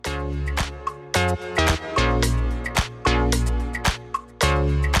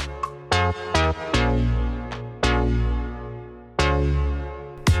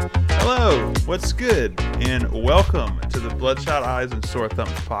What's good? And welcome to the Bloodshot Eyes and Sore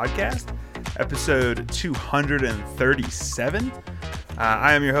Thumbs podcast, episode 237.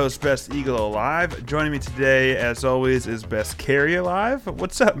 I am your host, Best Eagle Alive. Joining me today, as always, is Best Carry Alive.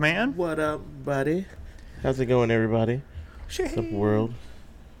 What's up, man? What up, buddy? How's it going, everybody? What's up, world?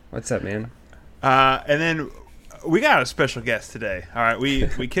 What's up, man? And then we got a special guest today. All right,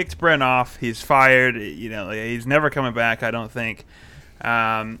 we kicked Brent off. He's fired. You know, he's never coming back, I don't think.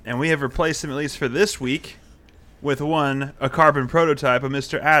 And we have replaced him, at least for this week, with a carbon prototype of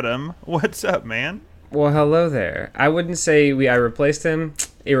Mr. Adam. What's up, man? Well, hello there. I wouldn't say I replaced him.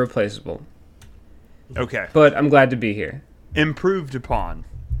 Irreplaceable. Okay. But I'm glad to be here. Improved upon.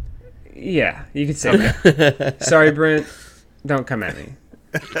 Yeah, you could say that. Sorry, Brent. Don't come at me.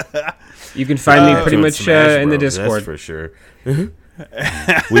 You can find me pretty much in the Discord. That's for sure.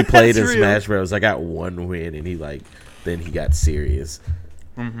 We played in Smash Bros. I got one win, and he got serious.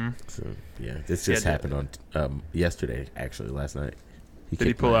 Mm-hmm. So yeah, this just happened on yesterday, actually, last night. Did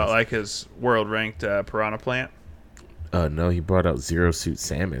he pull out like his world ranked Piranha Plant? No, he brought out Zero Suit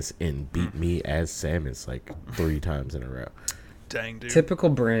Samus and beat me as Samus like 3 times in a row. Dang, dude. Typical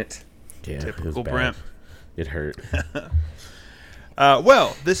Brent. Yeah, Typical Brent. It hurt.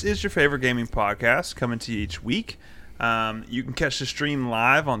 Well, this is your favorite gaming podcast coming to you each week. You can catch the stream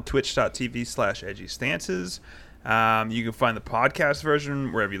live on twitch.tv/edgystances. You can find the podcast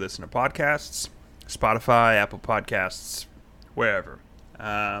version wherever you listen to podcasts, Spotify, Apple Podcasts, wherever.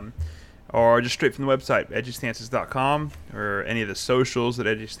 Or just straight from the website, edgystances.com, or any of the socials at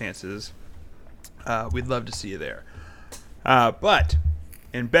edgystances. We'd love to see you there. But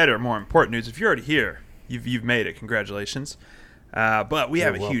in better, more important news, if you're already here, you've made it. Congratulations. But we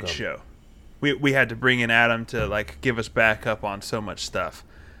have a huge show. We had to bring in Adam to give us backup on so much stuff.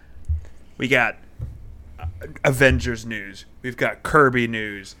 We got Avengers news. We've got Kirby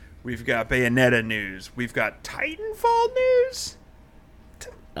news. We've got Bayonetta news. We've got Titanfall news.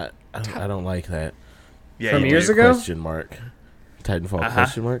 I don't like that. Yeah, from years ago? Question mark. Titanfall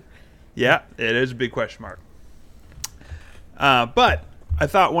question mark? Yeah, it is a big question mark. But I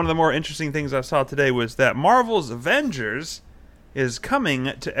thought one of the more interesting things I saw today was that Marvel's Avengers is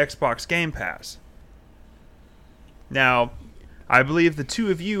coming to Xbox Game Pass. Now, I believe the two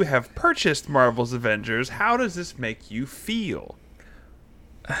of you have purchased Marvel's Avengers. How does this make you feel?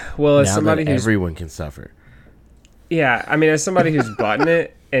 Well, as now somebody that who's everyone can suffer. Yeah, I mean, as somebody who's bought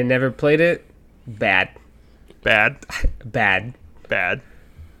it and never played it, bad. Bad? Bad. Bad.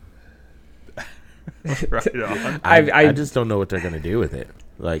 Right on. I just don't know what they're going to do with it.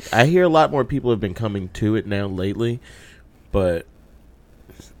 I hear a lot more people have been coming to it now lately, but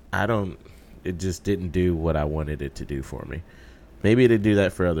it just didn't do what I wanted it to do for me. Maybe it'd do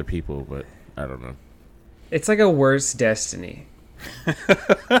that for other people, but I don't know. It's like a worse Destiny.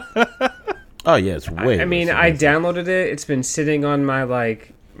 Oh yeah, it's way. I mean, I downloaded it. It's been sitting on my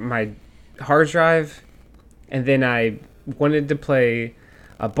my hard drive, and then I wanted to play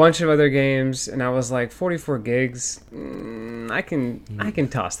a bunch of other games, and I was like, 44 gigs. I can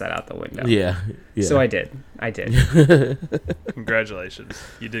toss that out the window. Yeah. So I did. Congratulations.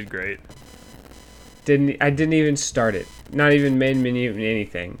 You did great. I didn't even start it. Not even main menu,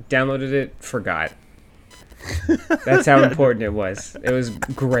 anything. Downloaded it, forgot. That's how important it was. It was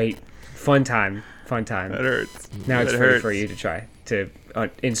great. Fun time. That hurts. Now it's free for you to try to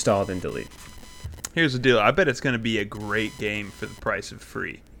install and delete. Here's the deal. I bet it's going to be a great game for the price of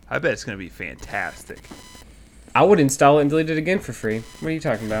free. I bet it's going to be fantastic. I would install it and delete it again for free. What are you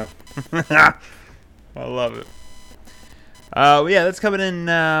talking about? I love it. Yeah, that's coming in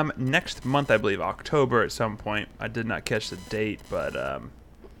next month, I believe, October at some point. I did not catch the date, but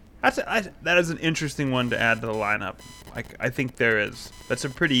that is an interesting one to add to the lineup. I think that's a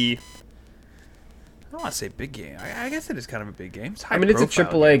pretty, I don't want to say big game. I guess it is kind of a big game. It's I mean, it's a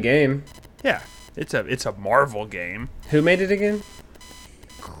AAA game. Yeah, it's a Marvel game. Who made it again?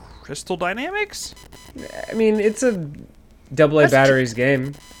 Crystal Dynamics? I mean, it's a AA batteries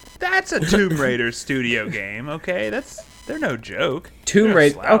game. That's a Tomb Raider studio game, okay? They're no joke. Tomb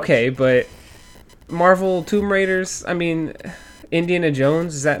Raider, okay, but Marvel Tomb Raiders, I mean, Indiana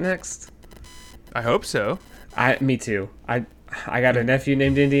Jones, is that next? I hope so. Me too. I got a nephew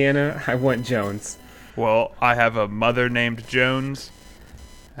named Indiana. I want Jones. Well, I have a mother named Jones.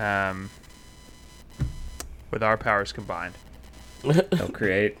 With our powers combined. They'll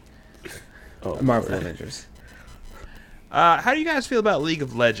create Marvel Avengers. How do you guys feel about League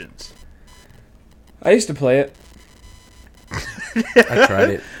of Legends? I used to play it. I tried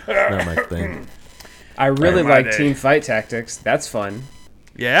it. Not my thing. I really like Team Fight Tactics. That's fun.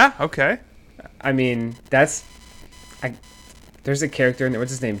 Yeah? Okay. I mean, There's a character in there.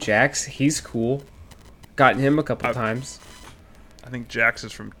 What's his name? Jax. He's cool. Gotten him a couple times. I think Jax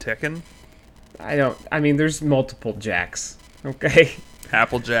is from Tekken. I mean, there's multiple Jax. Okay.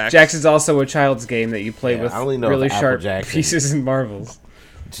 Applejack. Jax is also a child's game that you play with I only know really of sharp Applejack pieces and marbles.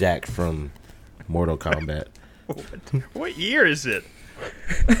 Jack from Mortal Kombat. What year is it?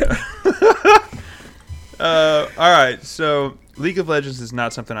 All right, so League of Legends is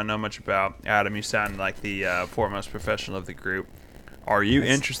not something I know much about. Adam, you sound like the foremost professional of the group. Are you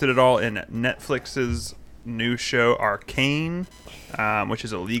interested at all in Netflix's new show Arcane, which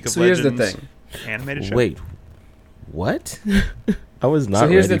is a League of Legends here's the thing. animated show? Wait, what? I was not. So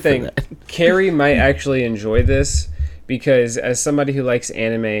here's ready the thing. For that. Carrie might actually enjoy this because, as somebody who likes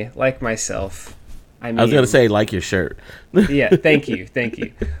anime, like myself, I was gonna say like your shirt. yeah, thank you.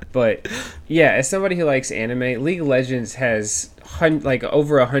 But yeah, as somebody who likes anime, League of Legends has like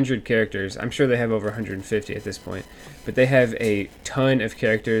over 100 characters. I'm sure they have over 150 at this point, but they have a ton of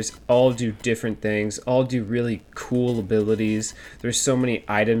characters. All do different things. All do really cool abilities. There's so many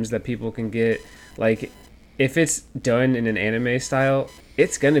items that people can get. Like, if it's done in an anime style,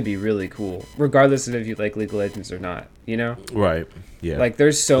 it's gonna be really cool, regardless of if you like League of Legends or not. You know? Right. Yeah. Like,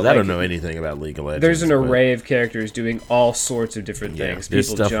 there's so. I don't know anything about League of Legends. There's an array of characters doing all sorts of different things.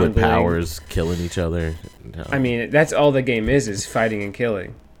 There's People stuff with powers, killing each other. I mean, that's all the game is fighting and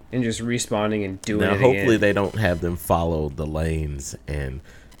killing, and just respawning and doing now, it hopefully, again. they don't have them follow the lanes and.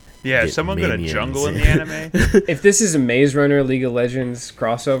 Yeah, is get someone gonna minions. jungle in the anime? If this is a Maze Runner League of Legends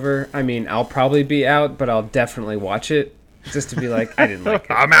crossover, I mean, I'll probably be out, but I'll definitely watch it just to be like, I didn't like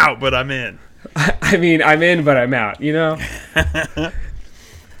it. I'm out, but I'm in. I mean, I'm in, but I'm out. You know?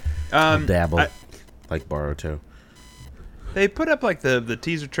 Dabble, like Boruto. They put up like the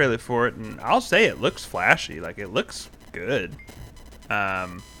teaser trailer for it, and I'll say it looks flashy. Like, it looks good.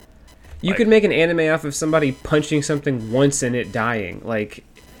 You could make an anime off of somebody punching something once and it dying. Like,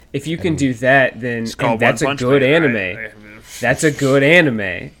 if you can do that, then It's called and that's One a Punch good Man. anime. That's a good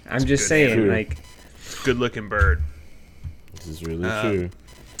anime. I'm just good saying, anime. like, It's a good looking bird. This is really true.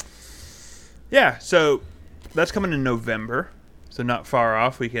 Yeah, so that's coming in November, so not far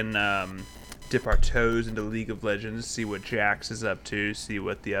off. We can dip our toes into League of Legends, see what Jax is up to, see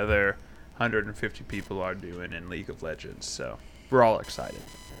what the other 150 people are doing in League of Legends. So we're all excited.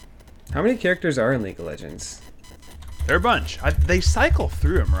 how many characters are in League of Legends? They're a bunch. They cycle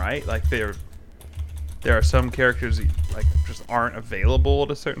through them, right? Like there are some characters that, like, just aren't available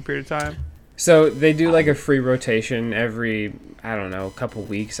at a certain period of time. So they do like a free rotation every, I don't know, couple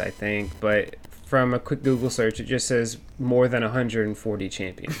weeks, I think. But from a quick Google search, it just says more than 140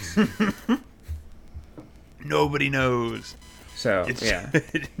 champions. Nobody knows. So, It's, yeah.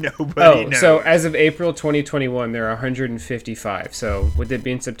 nobody knows. So as of April 2021, there are 155. So with it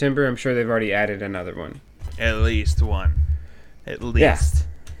being September, I'm sure they've already added another one. At least one. At least. Yeah.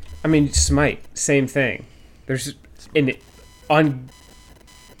 I mean, Smite, same thing. There's an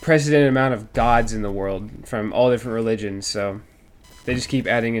unprecedented amount of gods in the world from all different religions, so they just keep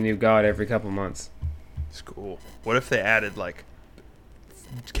adding a new god every couple months. It's cool. What if they added, like,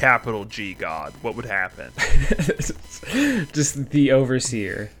 capital G God? What would happen? Just the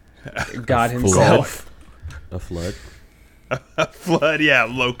overseer, God himself. A flood. A flood, yeah,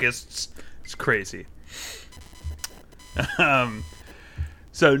 locusts. It's crazy.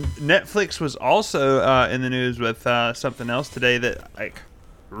 So Netflix was also in the news with something else today that, like,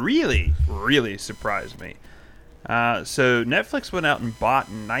 really, really surprised me. So Netflix went out and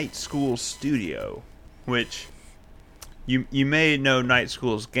bought Night School Studio, which you may know Night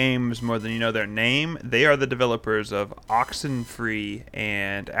School's games more than you know their name. They are the developers of Oxenfree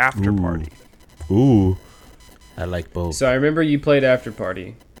and After Party. Ooh. I like both. So I remember you played After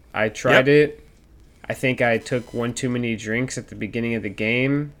Party. I tried it. I think I took one too many drinks at the beginning of the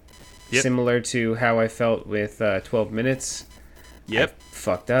game. Yep. Similar to how I felt with 12 Minutes. Yep. I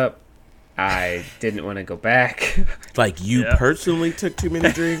fucked up. I didn't want to go back. Like, you Yep. personally took too many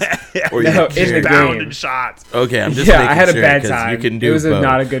drinks? Or No, you in the Pounding game. shots. Okay, I'm just Yeah, making I had a sure, bad 'cause time. You can do it was both.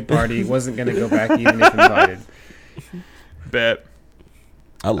 not a good party. Wasn't going to go back even if invited. Bet.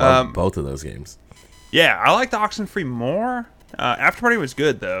 I love both of those games. Yeah, I liked Oxenfree more. After Party was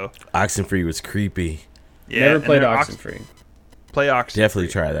good, though. Oxenfree was creepy. Yeah, Never and played then Oxenfree. Play Oxenfree. Definitely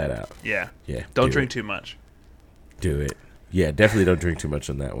try that out. Yeah. Yeah. Don't do drink it. too much. Do it. Yeah, definitely don't drink too much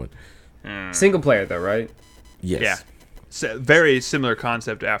on that one. Single player, though, right? Yes. Yeah. So, very similar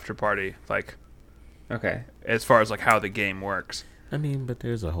concept to After Party, like, Okay. as far as, like, how the game works. I mean, but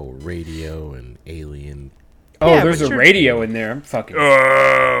there's a whole radio and alien. Oh, Yeah, there's but a you're- radio in there. I'm fucking.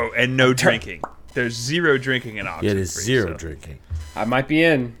 Oh, and no drinking. There's zero drinking in Oxenfree. Yeah, there's zero so- drinking. I might be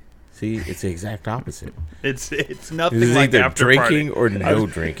in. See, it's the exact opposite. It's nothing It's like either after drinking party. or no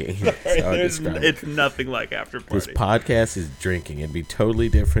drinking. That's how I describe it. It's nothing like after This party. podcast is drinking. It'd be totally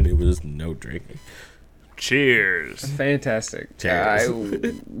different. It was no drinking. Oh, Cheers. fantastic. Cheers.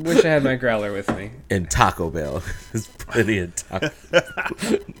 I wish I had my growler with me. And Taco Bell. There's plenty of Taco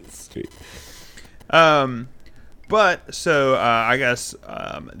Street. But so I guess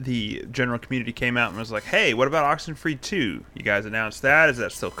the general community came out and was like, "Hey, what about Oxenfree 2? You guys announced that. Is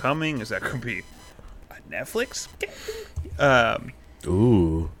that still coming? Is that going to be a Netflix game?"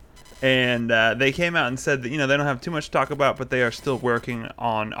 Ooh. And they came out and said that they don't have too much to talk about, but they are still working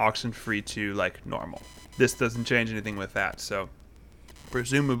on Oxenfree 2 like normal. This doesn't change anything with that. So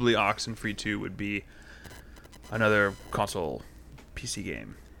presumably Oxenfree 2 would be another console PC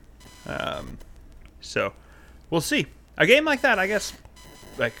game. So we'll see. A game like that, I guess,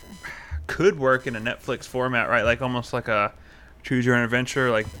 like could work in a Netflix format, right? Like almost like a Choose Your Own Adventure,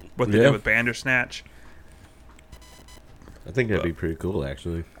 like what they did with Bandersnatch. I think that'd be pretty cool,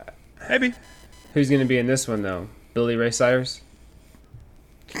 actually. Maybe. Who's going to be in this one, though? Billy Ray Cyrus?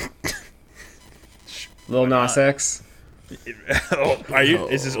 Lil Nas X? Are you?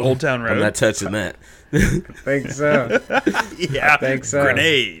 Is this Old Town Road? I'm not touching that. Think so. Yeah, I think so.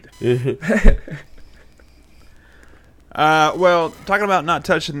 Grenade. Well, talking about not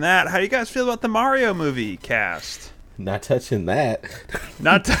touching that, how do you guys feel about the Mario movie cast? Not touching that.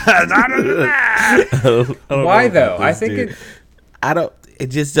 Not that. Why, though? I think it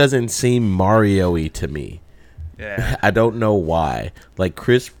just doesn't seem Mario-y to me. Yeah. I don't know why. Like,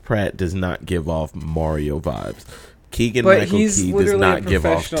 Chris Pratt does not give off Mario vibes. Keegan-Michael Key does literally not a give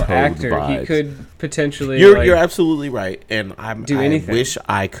off professional Toad actor. vibes. He could potentially. You're absolutely right, and I anything. wish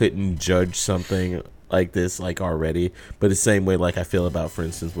I couldn't judge something like this already. But the same way I feel about, for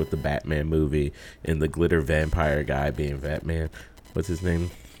instance, with the Batman movie and the glitter vampire guy being Batman. What's his name?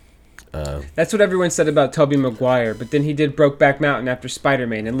 That's what everyone said about Tobey Maguire, but then he did Brokeback Mountain after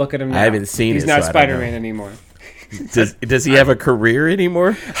Spider-Man, and look at him now. I haven't seen He's it, not so I don't Spider-Man know. anymore. Does he have a career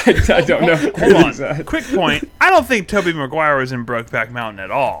anymore? I don't know. Hold on. Quick point. I don't think Tobey Maguire was in Brokeback Mountain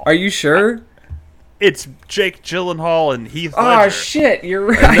at all. Are you sure? It's Jake Gyllenhaal and Heath Oh Ledger. shit,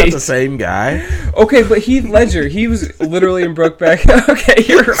 you're Isn't that right. the same guy? Okay, but Heath Ledger, he was literally in Brokeback. Okay,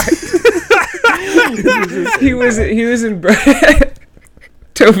 you're right. he was in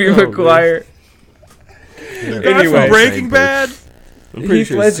Tobey Maguire. Guy Anyway. from Breaking Bad. I'm pretty Heath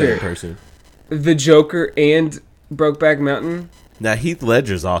sure it's the Ledger. same person. The Joker and Brokeback Mountain. Now Heath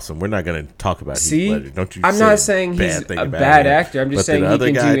Ledger's awesome. We're not going to talk about See? Heath Ledger. Don't you? I'm say not saying bad he's thing a about bad him. actor. I'm just But saying the he other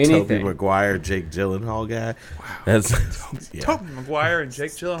can guy, do Tobey anything. Maguire, Jake Gyllenhaal guy. That's yeah. Tobey Maguire and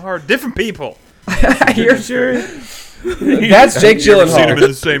Jake Gyllenhaal are different people. You're sure? That's Jake You ever seen them in Gyllenhaal.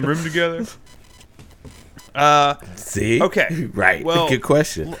 the same room together? See? Okay. Right. Well- Good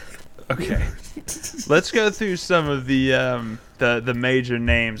question. Okay. Let's go through some of the major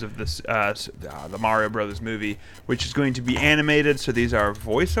names of this the Mario Brothers movie, which is going to be animated. So these are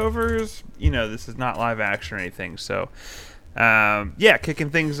voiceovers. This is not live action or anything. So, kicking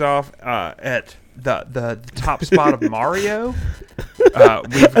things off at the top spot of Mario. We've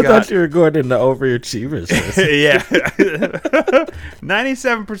I got thought you were going into overachievers. yeah.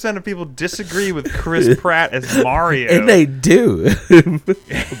 97% of people disagree with Chris Pratt as Mario. And they do.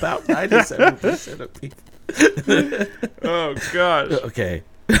 About 97% of people. Oh gosh. Okay.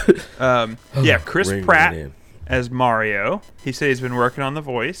 Chris Ring Pratt it in. as Mario. He said he's been working on the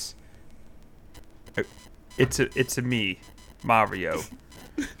voice. It's a me, Mario.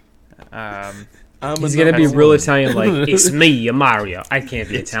 He's gonna be real Italian, like it's me, Mario. I can't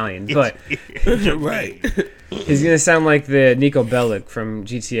be Italian, but Right. he's gonna sound like the Nico Bellic from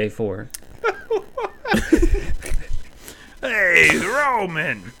GTA 4. Hey,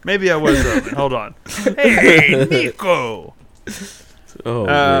 Roman. Maybe I was Roman. Hold on. Hey, Nico. Oh,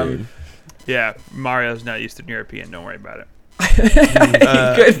 Um, Yeah, Mario's not Eastern European. Don't worry about it.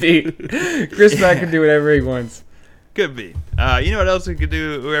 He could be. Chris Pratt can do whatever he wants. Could be. You know what else he could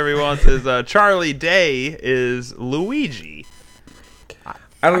do? Whoever he wants is Charlie Day is Luigi.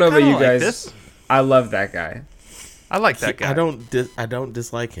 I don't know about you kinda like guys. this. I love that guy. I like that guy. I don't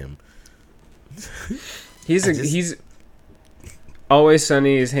dislike him. He's Always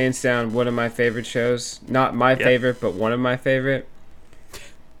Sunny is hands down one of my favorite shows. Not my favorite, but one of my favorite.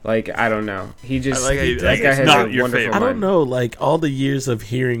 Like, I don't know. He just I like how you- that guy it's has not a your wonderful favorite. I mind. don't know. Like, all the years of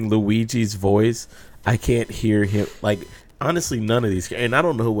hearing Luigi's voice, I can't hear him. Like, honestly, none of these. And I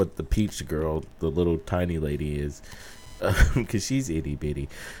don't know what the Peach girl, the little tiny lady, is, because she's itty bitty.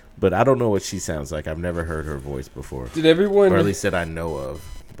 But I don't know what she sounds like. I've never heard her voice before, Did everyone? or at least that I know of.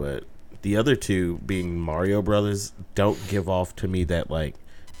 But the other two, being Mario Brothers, don't give off to me that like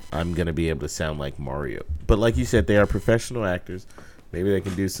I'm gonna be able to sound like Mario. But like you said, they are professional actors. Maybe they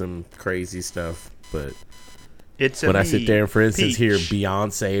can do some crazy stuff. But It's when I sit there and, for instance, hear Peach.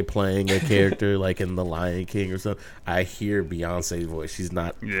 Beyonce playing a character like in The Lion King or something, I hear Beyonce's voice. She's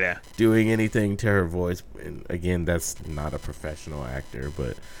not Yeah. doing anything to her voice. And again, that's not a professional actor,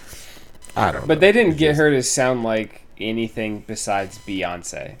 but I don't know. But they didn't It's get just- her to sound like anything besides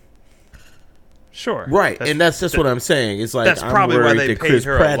Beyonce. Sure. Right, and that's just what I'm saying. It's like that's I'm probably why worried they that paid Chris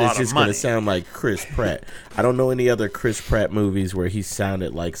her a Pratt lot is of just going money. to sound like Chris Pratt. I don't know any other Chris Pratt movies where he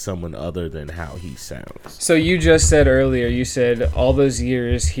sounded like someone other than how he sounds. So you just said earlier, you said all those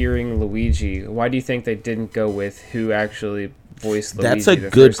years hearing Luigi. Why do you think they didn't go with who actually voiced Luigi? That's a the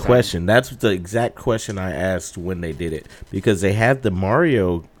good first time? question. That's the exact question I asked when they did it, because they had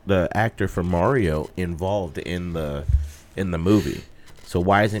the actor from Mario involved in the movie. So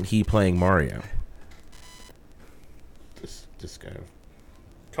why isn't he playing Mario? This guy.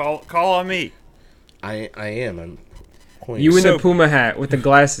 Call on me. I am. I'm pointing. You in So- the Puma hat with the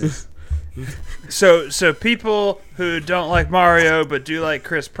glasses. So people who don't like Mario but do like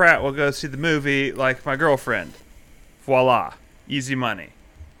Chris Pratt will go see the movie like my girlfriend. Voila. Easy money.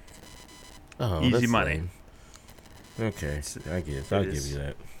 Oh, Easy that's money. lame. Okay, I guess it I'll give is. you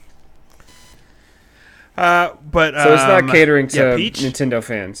that. But So it's not catering to yeah, Peach? Nintendo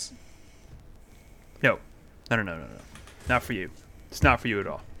fans. No. Not for you. It's not for you at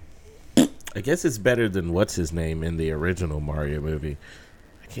all. I guess it's better than what's his name in the original Mario movie.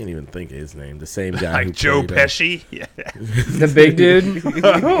 I can't even think of his name. The same guy who Like Joe played, Pesci. Yeah. The big dude.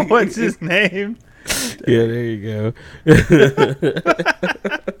 What's his name? Yeah, there you go.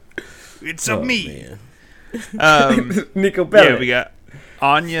 It's Oh, me. man. Nico Bellic. Yeah, we got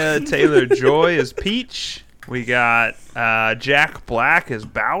Anya Taylor-Joy as Peach. We got Jack Black as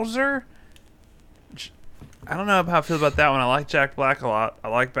Bowser. I don't know how I feel about that one. I like Jack Black a lot. I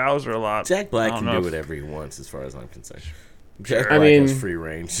like Bowser a lot. Jack Black I don't can know do if- whatever he wants, as far as I'm concerned. Jack I Black mean- has free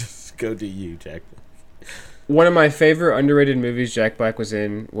range. Just go do you, Jack Black. One of my favorite underrated movies Jack Black was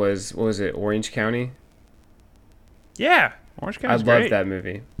in was, what was it, Orange County? Yeah, Orange I County's love great. that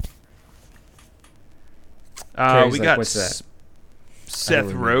movie. We Terry's like, got "What's that?" Seth I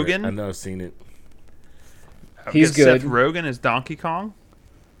don't remember it. I Rogen. know I've seen it. He's Seth good. Rogen as Donkey Kong.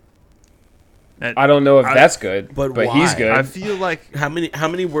 I don't know if that's good, but but why? he's good. I feel like How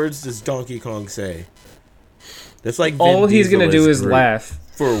many words does Donkey Kong say? That's like Vin All he's Diesel gonna do as is Groot. laugh.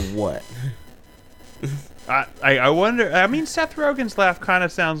 For what? I wonder. I mean, Seth Rogen's laugh kind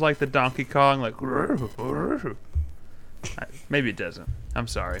of sounds like the Donkey Kong, like. Maybe it doesn't. I'm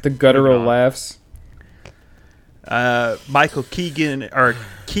sorry. The guttural Moving on. laughs.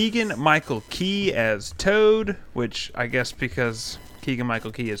 Keegan Michael Key as Toad, which I guess because Keegan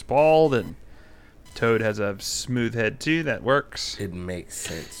Michael Key is bald and Toad has a smooth head too, that works. It makes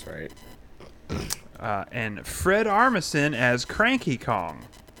sense, right? And Fred Armisen as Cranky Kong,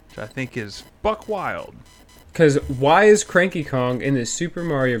 which I think is buck wild. Because why is Cranky Kong in this Super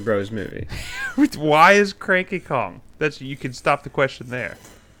Mario Bros. Movie? Why is Cranky Kong? You can stop the question there.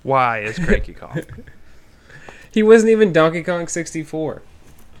 Why is Cranky Kong? He wasn't even Donkey Kong 64.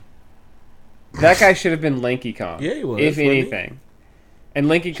 That guy should have been Lanky Kong. Yeah, he was, If wasn't he? anything. And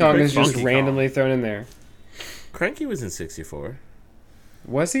Lanky Kong pretty is just funky randomly thrown in there. Cranky was in 64.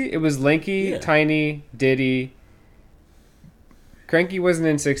 Was he? It was Lanky, Yeah. Tiny, Diddy. Cranky wasn't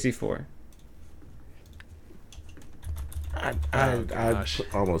in 64. I'd gosh.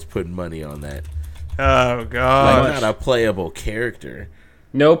 almost put money on that. Oh Like, gosh. not a playable character.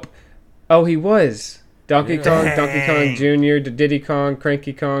 Nope. Oh, he was. Donkey Yeah. Kong, Donkey Kong Dang. Jr., Diddy Kong,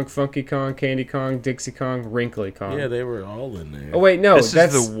 Cranky Kong, Funky Kong, Candy Kong, Dixie Kong, Wrinkly Kong. Yeah, they were all in there. Oh, wait, no. This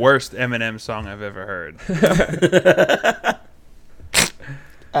that's is the worst Eminem song I've ever heard.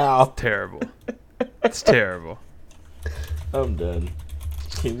 Ow. Terrible. It's terrible. I'm done.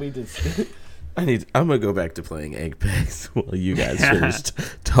 Can we just... I'm gonna go back to playing Apex while you guys finish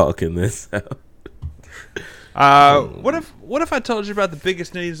talking this out. What if I told you about the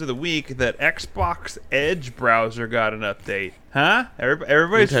biggest news of the week, that Xbox Edge browser got an update? Huh?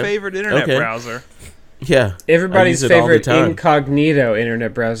 Everybody's Okay. favorite internet Okay. browser. Yeah. everybody's I use it all the favorite time. incognito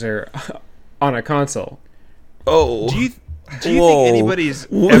internet browser on a console. Oh. Do you Whoa. think anybody's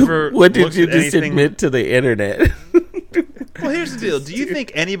What- ever What did looked you at just anything? admit to the internet? Well, here's the deal. Do you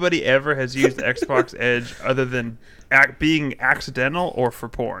think anybody ever has used Xbox Edge other than being accidental or for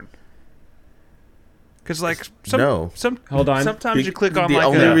porn? Because No. Hold on. Sometimes you click on the like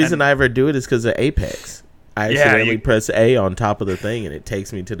only a, reason I ever do it is because of Apex. I Yeah, accidentally you- press A on top of the thing and it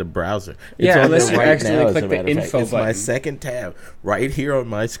takes me to the browser. Yeah, on unless there you right accidentally now, as click a the matter of fact. info It's my button. second tab right here on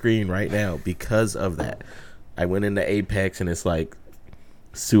my screen right now because of that. I went into Apex and it's like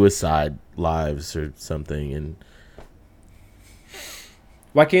suicide lives or something, and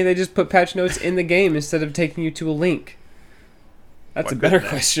Why can't they just put patch notes in the game instead of taking you to a link? That's Why a better couldn't they?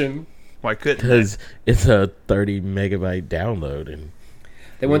 question. Why couldn't they? because it's a 30 megabyte download, and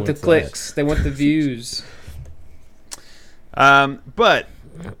They want the wants that? clicks. They want the views. But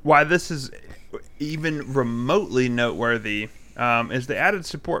why this is even remotely noteworthy is they added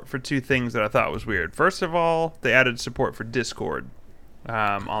support for two things that I thought was weird. First of all, they added support for Discord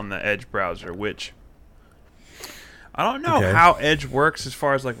on the Edge browser, which I don't know Okay. how Edge works as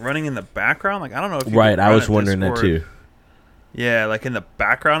far as like running in the background. Like I don't know if you right. can I run was a wondering that Discord- too. Yeah, like in the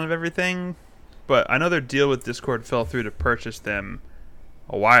background of everything. But I know their deal with Discord fell through to purchase them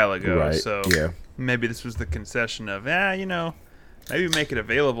a while ago. Right. So Yeah. maybe this was the concession of, maybe make it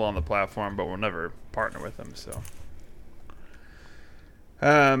available on the platform, but we'll never partner with them. So,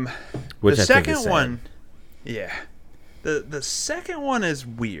 Which the I think second is sad. one, yeah, the second one is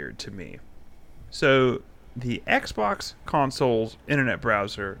weird to me. So the Xbox console's internet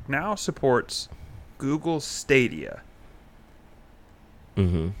browser now supports Google Stadia.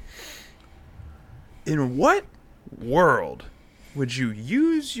 Mm-hmm. In what world would you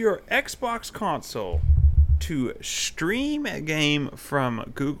use your Xbox console to stream a game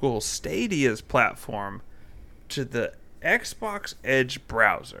from Google Stadia's platform to the Xbox Edge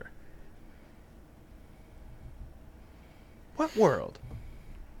browser? What world?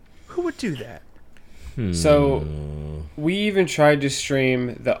 Who would do that? So we even tried to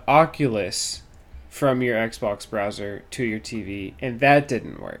stream the Oculus from your Xbox browser to your TV, and that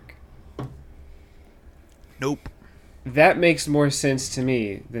didn't work. Nope. That makes more sense to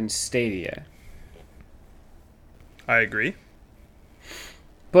me than Stadia. I agree.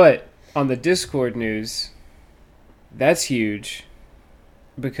 But on the Discord news, that's huge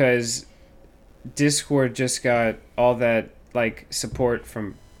because Discord just got all that like support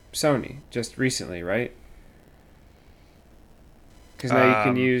from Sony just recently, right? Because now you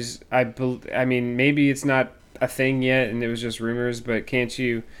can use I mean maybe it's not a thing yet and it was just rumors, but can't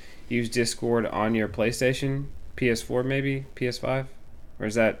you use Discord on your PlayStation, PS4 maybe, PS5, or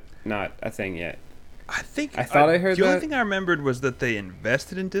is that not a thing yet? I thought I heard the only that. thing I remembered was that they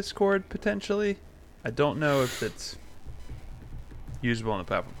invested in Discord potentially. I don't know if it's usable on the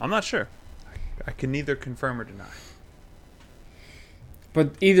platform. I'm not sure. I can neither confirm or deny.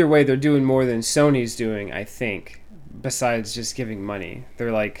 But either way, they're doing more than Sony's doing, I think, besides just giving money.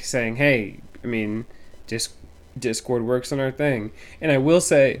 They're like saying, hey, I mean, Discord works on our thing. And I will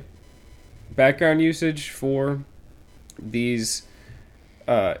say, background usage for these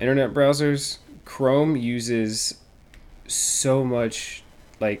internet browsers, Chrome uses so much,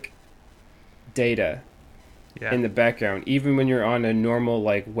 like, data Yeah. in the background. Even when you're on a normal,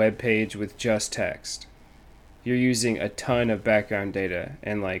 like, web page with just text. You're using a ton of background data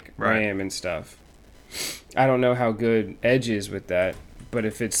and like Right. RAM and stuff. I don't know how good Edge is with that, but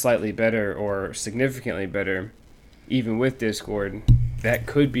if it's slightly better or significantly better, even with Discord, that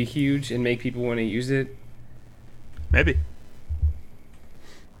could be huge and make people want to use it. Maybe.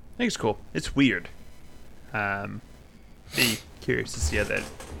 I think it's cool. It's weird. Be curious to see how that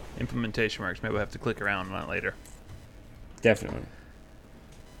implementation works. Maybe we'll have to click around on it later. Definitely.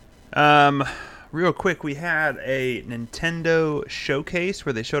 Real quick, we had a Nintendo showcase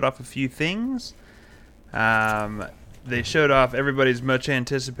where they showed off a few things. They showed off everybody's much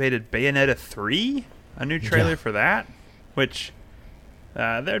anticipated Bayonetta 3, a new trailer Yeah. for that, which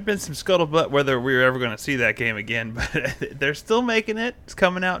there had been some scuttlebutt whether we were ever going to see that game again, but they're still making it. It's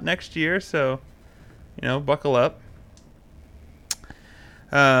coming out next year, so, buckle up.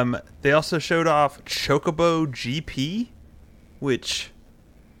 They also showed off Chocobo GP, which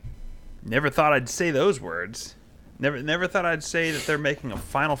never thought I'd say those words. Never thought I'd say that they're making a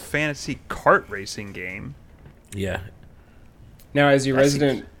Final Fantasy kart racing game. Yeah. Now, as your That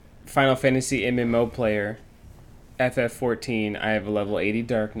resident Final Fantasy MMO player, FF14, I have a level 80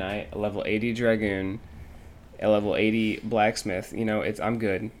 Dark Knight, a level 80 Dragoon, a level 80 Blacksmith. I'm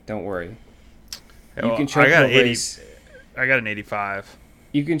good. Don't worry. You can choke I got a an 80. race. I got an 85.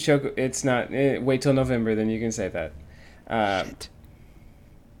 You can choke. It's not. Wait till November, then you can say that. Shit.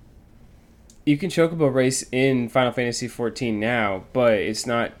 You can chocobo race in Final Fantasy 14 now, but it's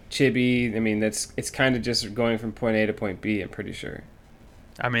not chibi. I mean, it's kind of just going from point A to point B. I'm pretty sure.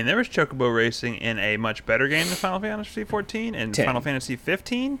 I mean, there was Chocobo racing in a much better game than Final Fantasy 14 and 10. Final Fantasy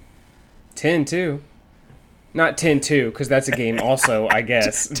 15. 10 too. Not 10-2, because that's a game also, I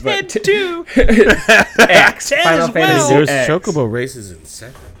guess. 10-2. X. 10 Final as well. Fantasy There's X. chocobo races in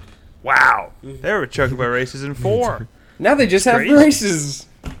 7. Wow. There were Chocobo races in 4. Now they just have Crazy. races.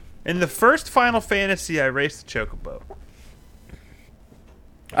 In the first Final Fantasy, I raced the Chocobo.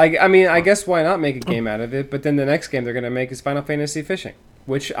 I mean, I guess why not make a game out of it? But then the next game they're gonna make is Final Fantasy Fishing,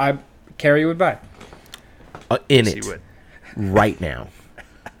 which Carrie would buy. In Yes, it he would. right now.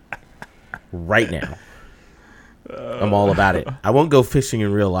 Right now. I'm all about it. I won't go fishing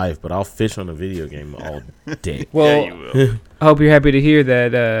in real life, but I'll fish on a video game all day. Well, Yeah, you will. I hope you're happy to hear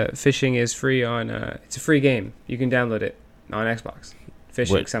that fishing is free on. It's a free game. You can download it on Xbox.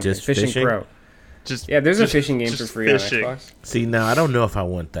 Fishing What, something. just Fishing fishing? Pro. Just Yeah, there's a just- fishing game for just free fishing. on Xbox. See, now I don't know if I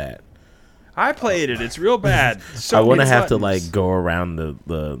want that. I played it. It's real bad. So I want to many have to buttons. like go around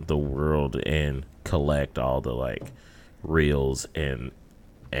the world and collect all the like reels and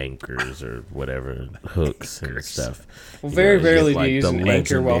anchors or whatever hooks and stuff. Well, You very know, you get, rarely do like, you use the an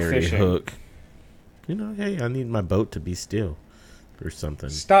anchor while legendary fishing. Hook. You know, hey, I need my boat to be still or something.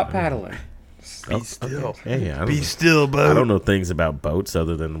 Stop I don't know. paddling. Be Oh, still. okay. Hey, I don't Be know. still, boat. I don't know things about boats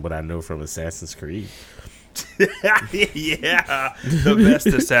other than what I know from Assassin's Creed. Yeah, the best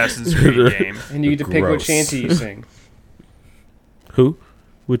Assassin's Creed game. And you get to pick what Gross. shanty you sing. Who?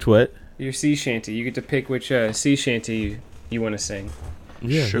 Which what? Your sea shanty. You get to pick which sea shanty you want to sing.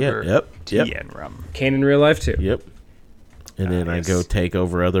 Yeah, Sugar, Yep. tea, Yep. and rum. Can in real life too. Yep. And then I Nice. go take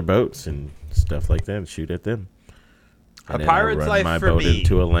over other boats and stuff like that and shoot at them. A And then pirate's I run life my for boat me.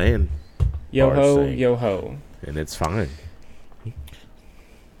 into a land, Yo ho, saying. yo ho. and it's fine.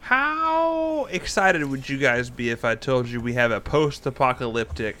 How excited would you guys be if I told you we have a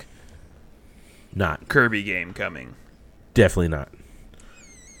post-apocalyptic Not. Kirby game coming? Definitely not.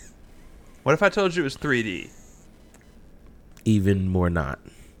 What if I told you it was 3D? Even more not.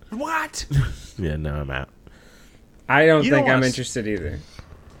 What? Yeah, no, I'm out. I don't You don't think I'm wanna interested either.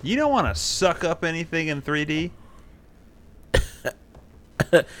 You don't want to suck up anything in 3D?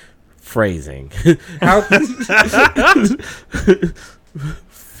 Phrasing. How?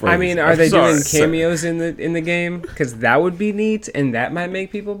 I mean, are they sorry, doing sir. cameos in the game? Because that would be neat, and that might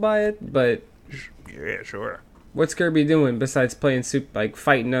make people buy it. But Yeah, sure. what's Kirby doing besides playing like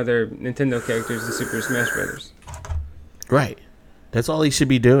fighting other Nintendo characters in Super Smash Brothers? Right. That's all he should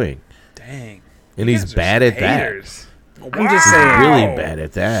be doing. Dang. And You he's guys are bad some at that. haters. I'm just saying. Really bad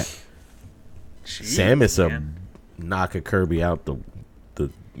at that. Jeez, Samus man. knock a Kirby out the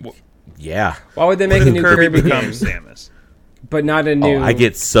Wha- yeah. Why would they make a new Kirby Kirby, game, becomes Samus. but not a new? Oh, I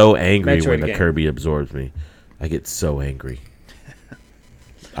get so angry Metroid when the game. Kirby absorbs me. I get so angry.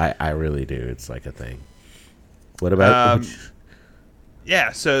 I really do. It's like a thing. What about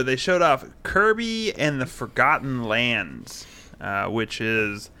Yeah, so they showed off Kirby and the Forgotten Lands, which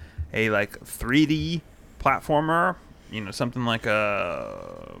is a like 3D platformer. You know, something like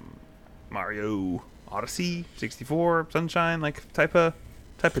a Mario Odyssey, 64, Sunshine, like type of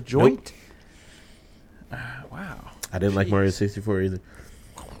joint. Wow. I didn't like Jeez. Mario 64 either.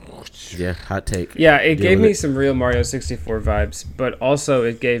 Yeah, hot take. Yeah, it Deal gave with me it. some real Mario 64 vibes, but also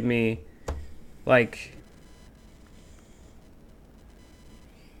it gave me like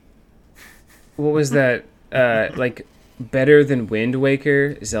what was that? Like better than Wind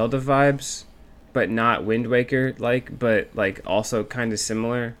Waker Zelda vibes, but not Wind Waker like, but like also kind of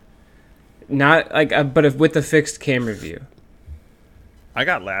similar. Not like, but with a fixed camera view. I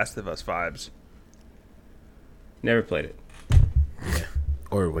got Last of Us vibes. Never played it.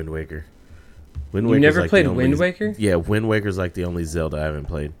 Or Wind Waker. Wind You Waker's never like played the only- Wind Waker? Yeah, Wind Waker's like the only Zelda I haven't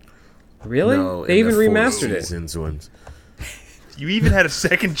played. Really? No, They in the even Four remastered it. Seasons ones. You even had a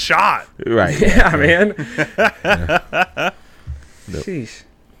second shot. Right. Yeah, man. Nope. Sheesh.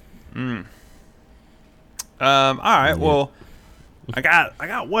 All right. Well, I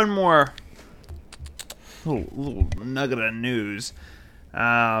got one more little nugget of news,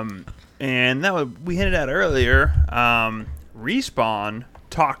 and that we hinted at earlier. Respawn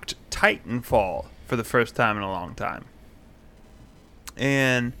talked Titanfall for the first time in a long time,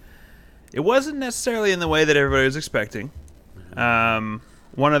 and it wasn't necessarily in the way that everybody was expecting.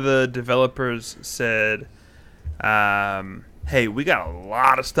 One of the developers said, "Hey, we got a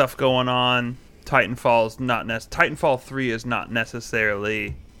lot of stuff going on. Titanfall 3 is not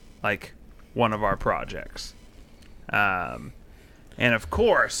necessarily like one of our projects." And of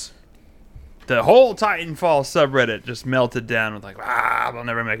course, the whole Titanfall subreddit just melted down with like, they'll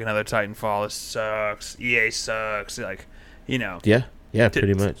never make another Titanfall. This sucks. EA sucks. Like, you know, Yeah,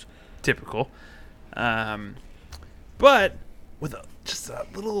 pretty much. typical. But with just a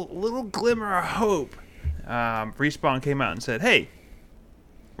little glimmer of hope, Respawn came out and said, "Hey,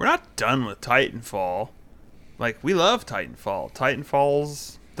 we're not done with Titanfall. Like, we love Titanfall.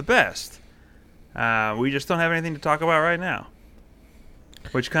 Titanfall's the best. We just don't have anything to talk about right now."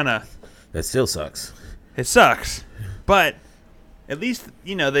 Which kind of, That still sucks. it sucks, but at least,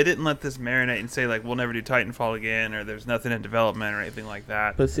 they didn't let this marinate and say, like, we'll never do Titanfall again, or there's nothing in development or anything like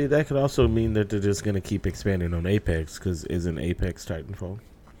that. But see, that could also mean that they're just going to keep expanding on Apex, because isn't Apex Titanfall?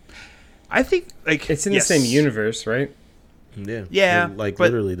 I think, like, It's in the same universe, right? Yeah. Yeah, Like,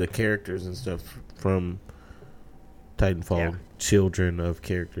 but- literally the characters and stuff from Titanfall. Yeah. Children of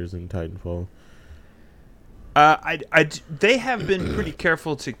characters in Titanfall. They have been pretty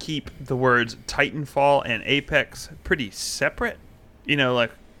careful to keep the words Titanfall and Apex pretty separate.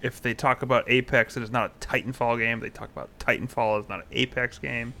 Like, if they talk about Apex, it is not a Titanfall game. They talk about Titanfall as not an Apex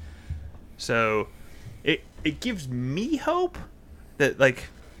game. So, it gives me hope that, like,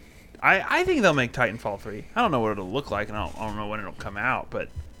 I think they'll make Titanfall 3. I don't know what it'll look like, and I don't know when it'll come out, but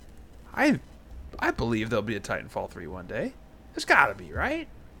I believe there'll be a Titanfall 3 one day. There's gotta be, right?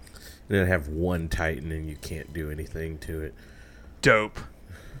 And then have one Titan and you can't do anything to it. Dope.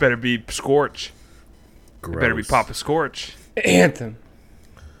 Better be Scorch. Gross. Better be Papa Scorch. Anthem.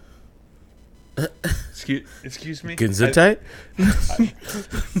 Excuse me? Genzutite?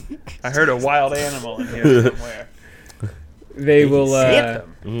 I heard a wild animal in here somewhere. They will.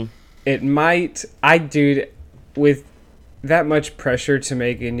 Anthem. It might. Dude, with that much pressure to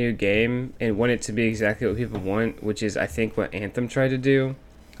make a new game and want it to be exactly what people want, which is, I think, what Anthem tried to do.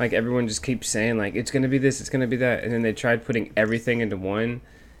 Like, everyone just keeps saying, like, it's going to be this, it's going to be that. And then they tried putting everything into one.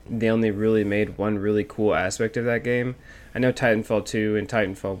 They only really made one really cool aspect of that game. I know Titanfall 2 and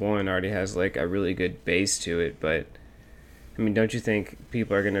Titanfall 1 already has, like, a really good base to it, but I mean, don't you think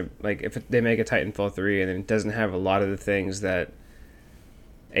people are going to, like, if they make a Titanfall 3 and then it doesn't have a lot of the things that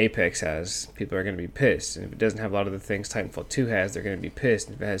Apex has, people are going to be pissed. And if it doesn't have a lot of the things Titanfall 2 has, they're going to be pissed.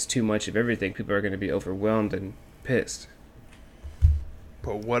 And if it has too much of everything, people are going to be overwhelmed and pissed.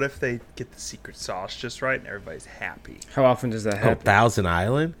 But what if they get the secret sauce just right and everybody's happy? How often does that Oh, happen? Thousand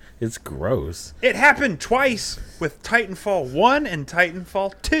Island? It's gross. It happened twice with Titanfall 1 and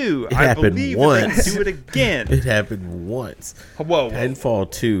Titanfall 2. It I happened believe once. that they can do it again. It happened once. Whoa.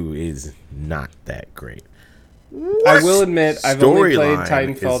 Titanfall 2 is not that great. I will admit, I've only played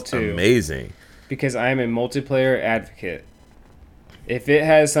Storyline Titanfall is 2 amazing. because I am a multiplayer advocate. If it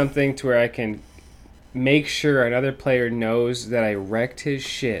has something to where I can make sure another player knows that I wrecked his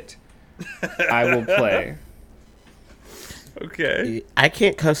shit, I will play. Okay. I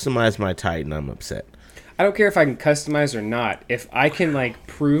can't customize my Titan. I'm upset. I don't care if I can customize or not. If I can, like,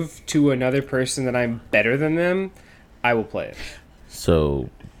 prove to another person that I'm better than them, I will play it. So,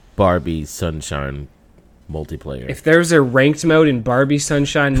 Barbie Sunshine multiplayer. If there's a ranked mode in Barbie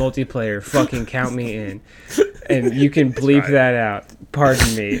Sunshine multiplayer, fucking count me in. And you can bleep that out.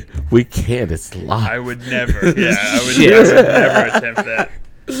 Pardon me. We can't. It's live. I would never. Yeah, I would never attempt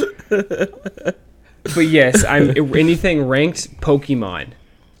that. But yes, I'm anything ranked Pokemon.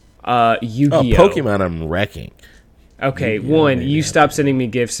 Yu-Gi-Oh. Pokemon I'm wrecking. Okay, you stopped sending me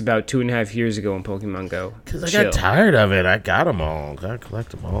gifts about 2.5 years ago on Pokemon Go. Because I Chill. got tired of it. I got them all. Gotta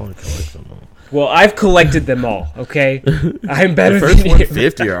collect them all and collect them all. Well, I've collected them all, okay? I'm better The first than you.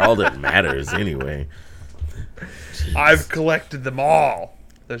 150 are all that matters anyway. I've collected them all.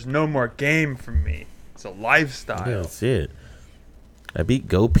 There's no more game for me. It's a lifestyle. Yeah, that's it. I beat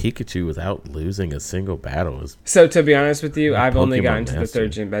Go Pikachu without losing a single battle. So, to be honest with you, I've only Pokemon gotten to the Master.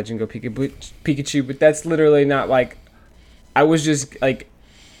 third gen badge and Go Pikachu, but that's literally not like... I was just, like...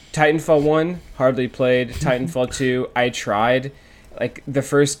 Titanfall 1, hardly played. Titanfall 2, I tried. Like, the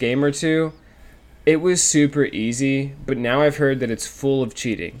first game or two, it was super easy, but now I've heard that it's full of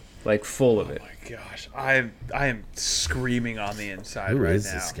cheating. Like, full of it. Gosh, I am screaming on the inside Who right is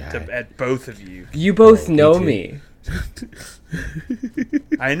now this guy? at both of you. You both know too. me.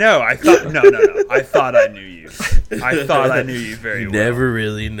 I know. I thought no. I thought I knew you. I thought I knew you very You well. never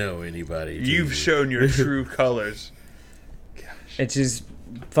really know anybody. do You've you? shown your true colors. It's just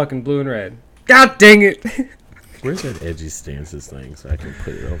fucking blue and red. God dang it! Where's that edgy stances thing so I can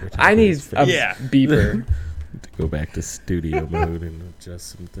put it over? I need his a face? Yeah. beeper. To go back to studio mode and adjust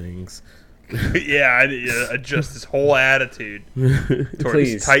some things. Yeah, I need to adjust his whole attitude towards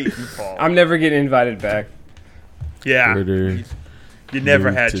Please. Titanfall. I'm never getting invited back. Yeah, Order, you never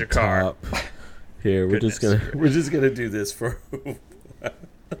move had to your car. top. Here, we're just Goodness gonna do this for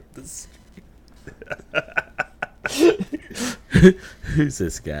this. Who's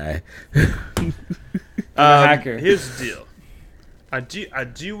this guy? Hacker. Here's the deal. I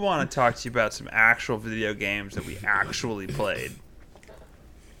do want to talk to you about some actual video games that we actually played.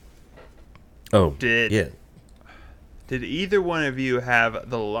 Oh, Did either one of you have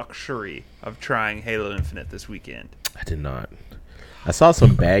the luxury of trying Halo Infinite this weekend? I did not. I saw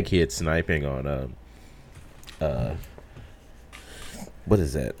some bag hit sniping on what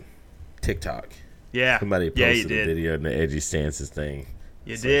is that? TikTok. Yeah. Somebody Yeah, you posted a did. video in the Edgy Stances thing.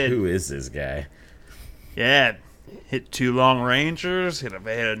 You It's did. Like, who is this guy? Yeah. Hit 2 long rangers. Hit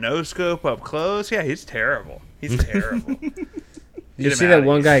a no scope up close. Yeah, he's terrible. He's terrible. Did you Get him see outta that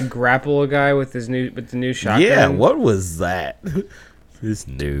one here. guy grapple a guy with the new shotgun? Yeah, what was that? This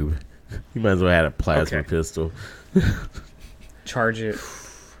noob. He might as well have had a plasma Okay. pistol. Charge it.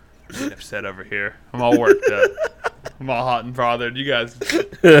 Getting upset over here. I'm all worked up. I'm all hot and bothered. You guys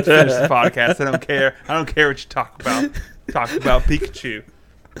finish the podcast. I don't care. I don't care what you talk about. Talk about Pikachu.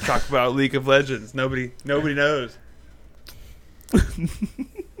 Talk about League of Legends. Nobody knows.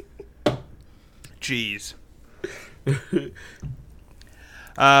 Jeez.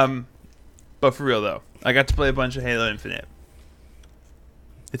 But for real though, I got to play a bunch of Halo Infinite.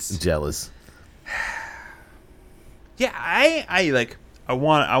 It's Jealous. yeah, I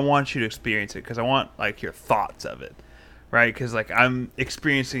want you to experience it because I want like your thoughts of it, right? Because like I'm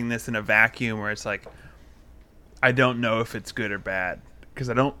experiencing this in a vacuum where it's like I don't know if it's good or bad because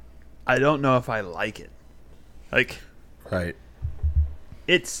I don't know if I like it. Like Right.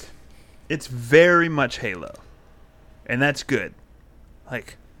 it's very much Halo, and that's good.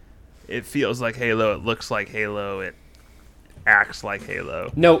 Like it feels like Halo, it looks like Halo, it acts like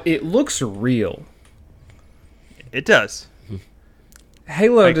Halo. No, it looks real. It does.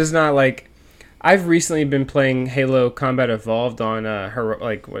 Halo Like- does not like. I've recently been playing Halo Combat Evolved on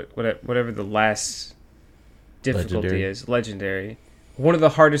whatever the last difficulty Legendary. is, legendary. One of the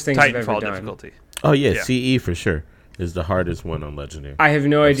hardest things I've ever Titanfall done. difficulty. Oh yeah, Yeah. CE for sure is the hardest one on Legendary. I have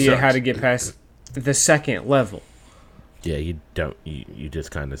no idea how sucks. to get past the second level. Yeah, you don't. You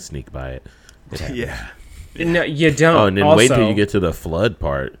just kind of sneak by it. It happens. Yeah. No, you don't. Oh, and then also, wait till you get to the flood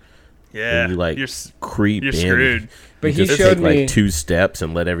part. Yeah. And you like You're creep you're in. screwed. But You he just showed take like me. 2 steps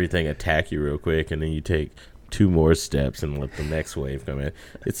and let everything attack you real quick, and then you take 2 more steps and let the next wave come in.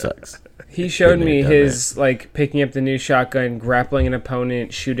 It sucks. He showed Been there, me done his like picking up the new shotgun, grappling an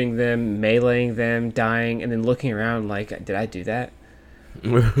opponent, shooting them, meleeing them, dying, and then looking around like, did I do that?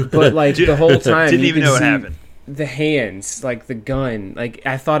 But like the whole time, Didn't you even could know what see happened. the hands, like the gun. Like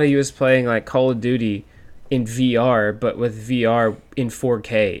I thought he was playing like Call of Duty in VR, but with VR in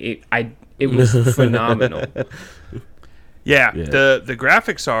 4K. It was phenomenal. Yeah, Yeah. the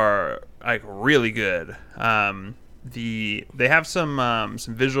graphics are like really good. They have some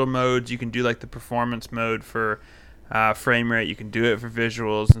visual modes. You can do like the performance mode for frame rate. You can do it for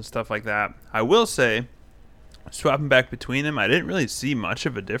visuals and stuff like that. I will say, swapping back between them, I didn't really see much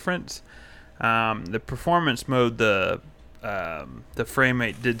of a difference. The performance mode, the frame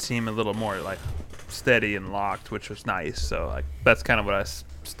rate did seem a little more like steady and locked, which was nice. So like that's kind of what I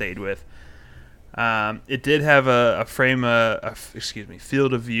stayed with. It did have a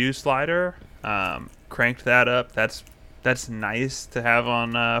field of view slider. Cranked that up. That's nice to have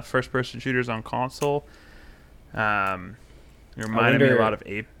on first person shooters on console. It reminded me a lot of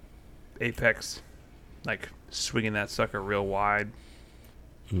Apex, like swinging that sucker real wide.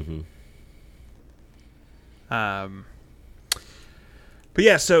 hmm But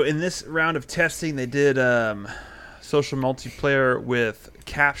yeah, so in this round of testing, they did social multiplayer with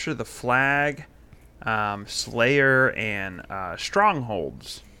Capture the Flag, Slayer, and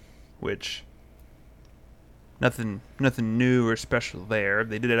Strongholds, which nothing new or special there.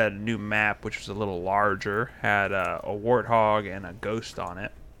 They did add a new map, which was a little larger, had a warthog and a ghost on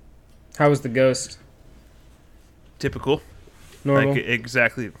it. How was the ghost? Typical, Normal. like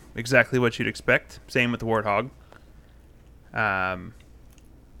exactly what you'd expect. Same with the warthog.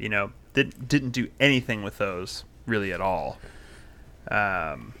 Didn't do anything with those really at all.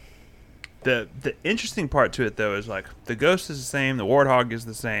 The interesting part to it though is like the ghost is the same, the warthog is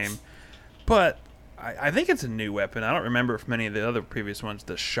the same, but I think it's a new weapon. I don't remember from any of the other previous ones.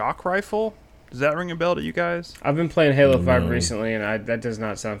 The shock rifle, does that ring a bell to you guys? I've been playing Halo 5 No. recently, and that does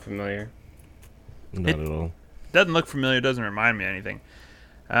not sound familiar. Not at all. Doesn't look familiar, doesn't remind me of anything.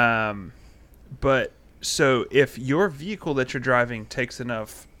 But so if your vehicle that you're driving takes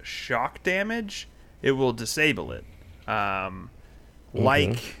enough shock damage, it will disable it.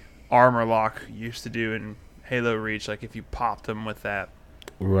 Like Armor Lock used to do in Halo Reach, like if you popped them with that.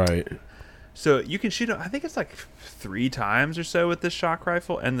 Right. So you can shoot, I think it's like 3 times or so with this shock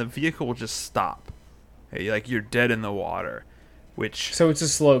rifle, and the vehicle will just stop. Like you're dead in the water, which... So it's a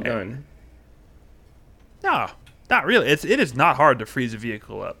slow gun. No, not really. It is not hard to freeze a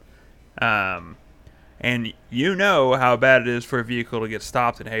vehicle up. And you know how bad it is for a vehicle to get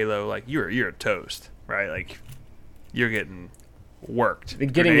stopped in Halo. Like you're toast, right? Like you're getting worked. The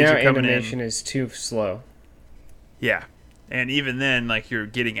getting Grenades out are coming in. animation is too slow. Yeah. And even then, like you're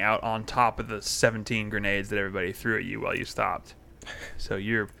getting out on top of the 17 grenades that everybody threw at you while you stopped. So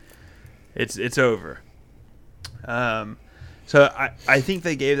you're It's over. So I think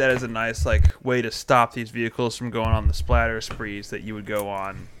they gave that as a nice like way to stop these vehicles from going on the splatter sprees that you would go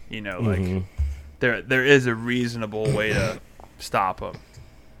on. You know, like there is a reasonable way to stop them.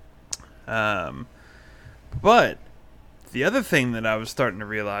 But the other thing that I was starting to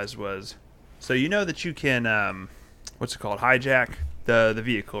realize was, so you know that you can what's it called, hijack the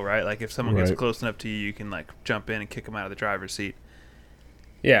vehicle, right? Like if someone gets close enough to you, you can like jump in and kick them out of the driver's seat.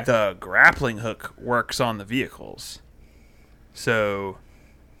 Yeah. The grappling hook works on the vehicles. So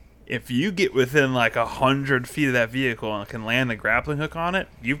if you get within like 100 feet of that vehicle and can land the grappling hook on it,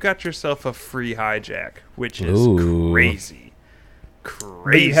 you've got yourself a free hijack, which is crazy.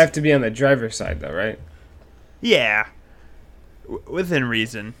 But you have to be on the driver's side, though, right? Yeah. Within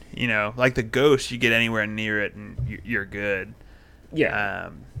reason. You know, like the Ghost, you get anywhere near it and you're good. Yeah.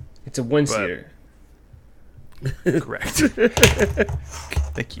 It's a one-seater. Correct.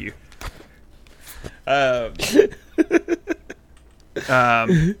 Thank you. But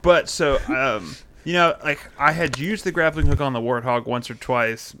so, you know, like I had used the grappling hook on the Warthog once or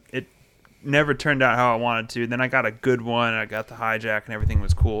twice. It never turned out how I wanted to. Then I got a good one. I got the hijack and everything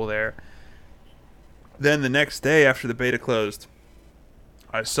was cool there. Then the next day after the beta closed,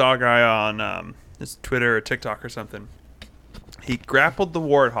 I saw a guy on his Twitter or TikTok or something. He grappled the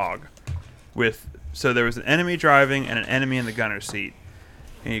Warthog with, so there was an enemy driving and an enemy in the gunner seat.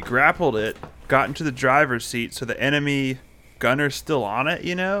 And he grappled it, got into the driver's seat, so the enemy gunner's still on it,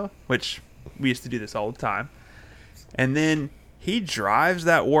 you know, which we used to do this all the time. And then he drives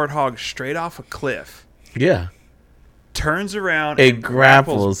that Warthog straight off a cliff. Yeah. Turns around and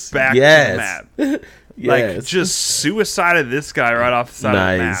grapples back to the map. Yes. Like, just suicided this guy right off the side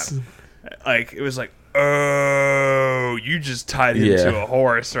of the map. Like, it was like, oh, you just tied him to a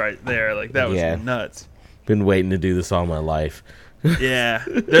horse right there. Like, that was nuts. Been waiting to do this all my life. Yeah.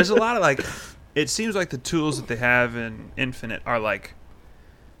 There's a lot of, like, it seems like the tools that they have in Infinite are, like,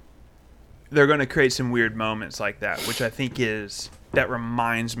 they're going to create some weird moments like that, which I think that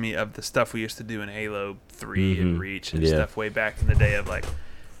reminds me of the stuff we used to do in Halo 3 and Reach and stuff way back in the day of, like,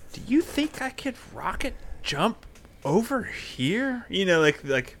 do you think I could rocket jump over here? You know,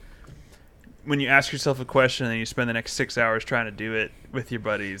 like when you ask yourself a question and you spend the next 6 hours trying to do it with your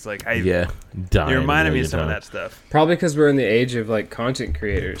buddies, like, you reminded me of some of that stuff. Probably because we're in the age of, like, content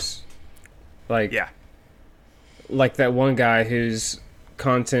creators. Like, like that one guy whose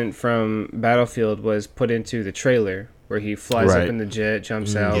content from Battlefield was put into the trailer where he flies up in the jet,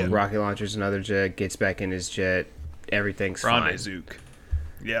 jumps out, rocket launchers another jet, gets back in his jet, everything's fine. Zook.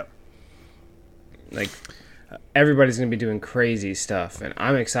 Yep. Like, everybody's going to be doing crazy stuff, and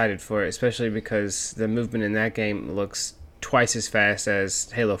I'm excited for it, especially because the movement in that game looks twice as fast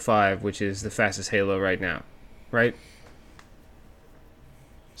as Halo 5, which is the fastest Halo right now. Right?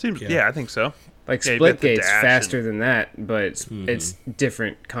 Seems, yeah, I think so. Like, Splitgate's faster than that, but it's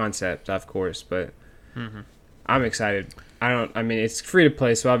different concept, of course, but I'm excited. I mean, it's free to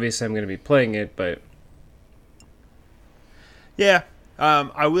play, so obviously I'm going to be playing it, but... Yeah.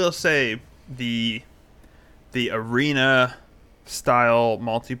 I will say the arena style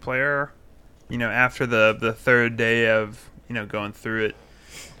multiplayer, you know, after the third day of, you know, going through it,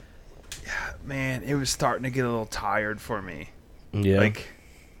 man, it was starting to get a little tired for me. Yeah. Like,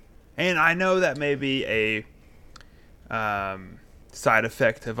 and I know that may be a side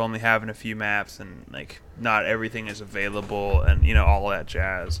effect of only having a few maps and, like, not everything is available and, you know, all that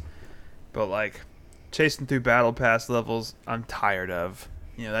jazz. But, like, chasing through battle pass levels, I'm tired of.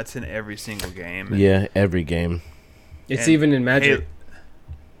 You know, that's in every single game. Yeah, every game. It's even in Magic.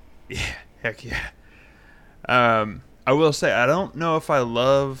 Yeah, heck yeah. I will say, I don't know if I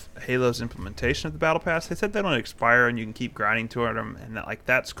love Halo's implementation of the battle pass. They said they don't expire and you can keep grinding toward them, and that, like,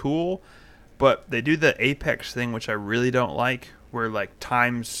 that's cool. But they do the Apex thing, which I really don't like, where, like,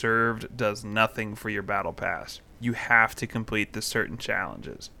 time served does nothing for your battle pass. You have to complete the certain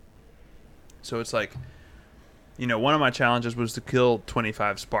challenges. So it's like, you know, one of my challenges was to kill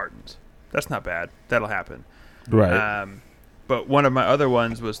 25 Spartans. That's not bad. That'll happen. Right. But one of my other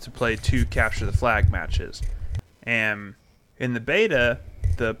ones was to play 2 capture the flag matches. And in the beta,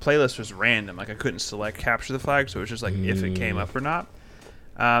 the playlist was random. Like, I couldn't select capture the flag, so it was just like if it came up or not.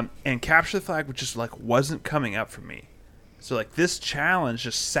 And capture the flag just like wasn't coming up for me. So, like, this challenge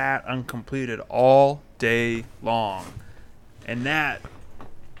just sat uncompleted all day long. And that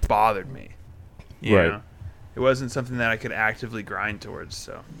bothered me. You know? It wasn't something that I could actively grind towards.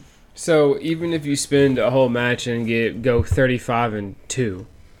 So even if you spend a whole match and go 35-2,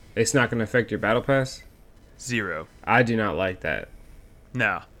 it's not going to affect your battle pass? 0. I do not like that.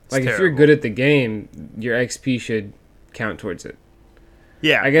 No. Like, if you're good at the game, your XP should count towards it.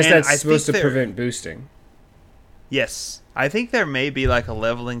 Yeah, I guess and that's supposed to think prevent boosting. Yes, I think there may be like a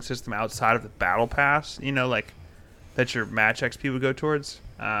leveling system outside of the battle pass. You know, like that your match XP would go towards.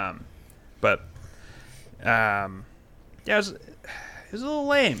 But yeah, it was a little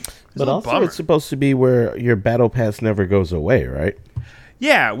lame. It was But a little also, bummer. it's supposed to be where your battle pass never goes away, right?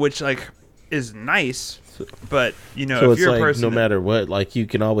 Yeah, which like is nice, but you know, So if it's you're a like person no that- matter what, like you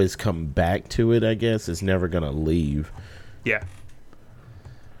can always come back to it. I guess it's never gonna leave. yeah.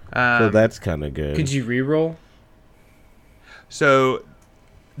 So that's kind of good. Could you re-roll? So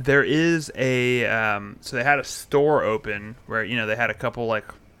there is a so they had a store open where they had a couple like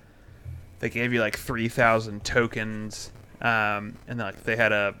they gave you like 3,000 tokens, and like they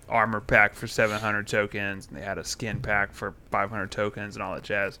had a armor pack for 700 tokens, and they had a skin pack for 500 tokens and all that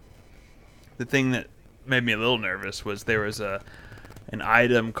jazz. The thing that made me a little nervous was there was an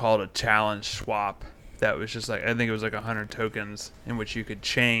item called a challenge swap that was just like, I think it was like 100 tokens in which you could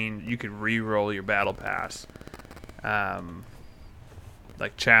re-roll your battle pass.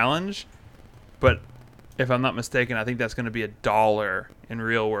 Like challenge, but if I'm not mistaken, I think that's going to be $1 in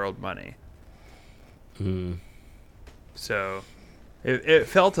real world money. So it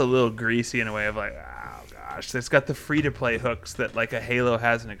felt a little greasy in a way of like, oh gosh, it's got the free to play hooks that like a Halo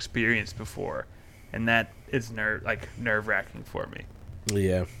hasn't experienced before, and that is nerve wracking for me.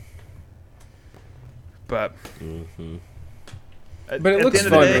 Yeah. But But it looks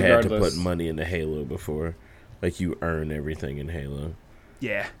at the end fun of the Never day, had to regardless. put money into Halo before. Like you earn everything in Halo.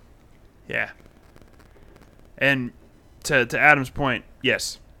 yeah. And to Adam's point,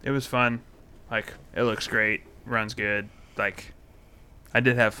 yes, it was fun. Like, it looks great, runs good. Like, I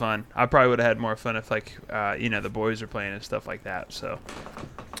did have fun. I probably would have had more fun if, like, the boys were playing and stuff like that. So,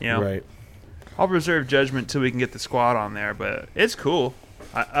 Right. I'll reserve judgment till we can get the squad on there, but it's cool.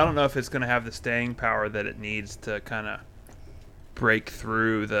 I don't know if it's going to have the staying power that it needs to kind of break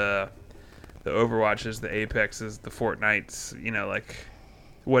through the Overwatches, the Apexes, the Fortnites, like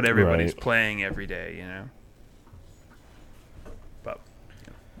what everybody's Right. playing every day, But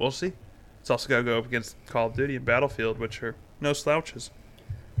we'll see. It's also got to go up against Call of Duty and Battlefield, which are no slouches.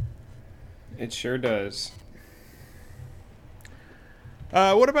 It sure does.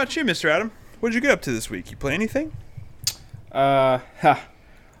 What about you, Mr. Adam? What did you get up to this week? You play anything?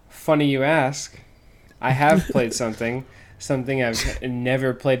 Funny you ask. I have played something I've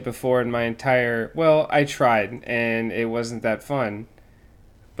never played before in my entire... Well, I tried, and it wasn't that fun.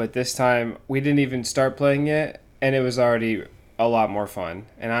 But this time, we didn't even start playing yet, and it was already a lot more fun,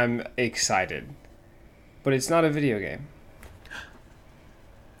 and I'm excited. But it's not a video game.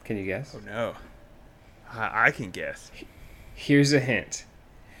 Can you guess? Oh, no. I can guess. Here's a hint.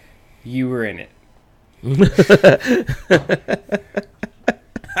 You were in it.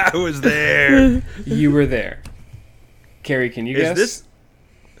 I was there. You were there. Carrie, can you guess? Is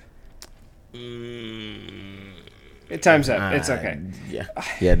Time's up. It's okay.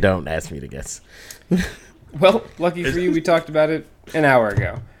 Yeah, don't ask me to guess. Well, lucky for you, we talked about it an hour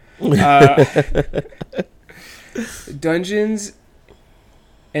ago. Dungeons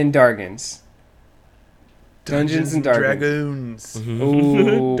and Dragons. Dungeons and Dragons. Dragoons.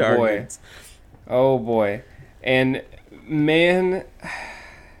 Oh boy. Dragons. Oh boy. And man,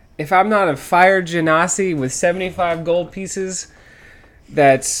 if I'm not a fire genasi with 75 gold pieces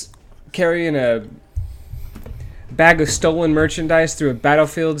that's carrying a bag of stolen merchandise through a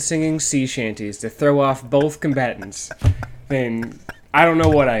battlefield singing sea shanties to throw off both combatants, then I don't know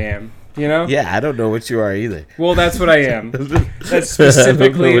what I am, Yeah, I don't know what you are either. Well, that's what I am. That's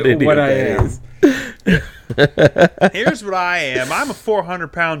specifically what I am. Here's what I am. I'm a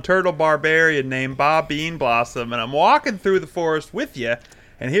 400-pound turtle barbarian named Bob Bean Blossom, and I'm walking through the forest with you.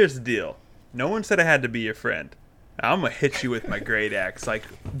 And here's the deal. No one said I had to be your friend. I'm going to hit you with my great axe, like,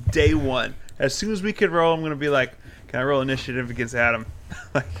 day one. As soon as we can roll, I'm going to be like, can I roll initiative against Adam?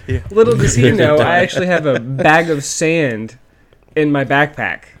 Like, yeah. Little does he know, I actually have a bag of sand in my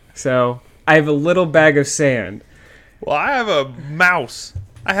backpack. So I have a little bag of sand. Well, I have a mouse.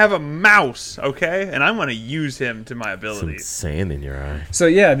 Okay? And I'm going to use him to my Some abilities. sand in your eye. So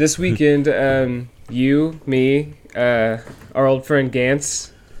yeah, this weekend, you, me, our old friend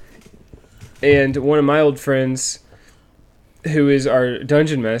Gantz, and one of my old friends, who is our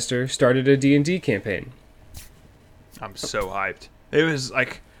dungeon master, started a D&D campaign. I'm so hyped. It was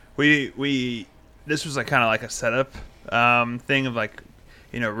like this was like kind of like a setup thing of like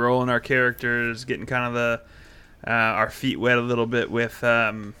rolling our characters, getting kind of the our feet wet a little bit with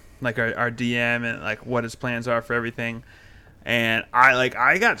like our DM and like what his plans are for everything. And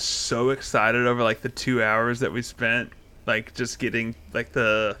I got so excited over like the 2 hours that we spent like just getting like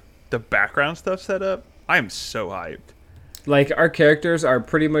the background stuff set up. I am so hyped. like our characters are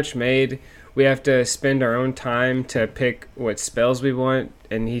pretty much made. We have to spend our own time to pick what spells we want,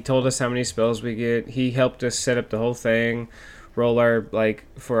 and he told us how many spells we get. He helped us set up the whole thing, roll our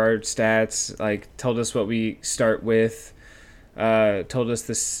for our stats, told us what we start with, told us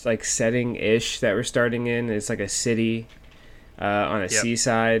this setting ish that we're starting in. It's like a city on a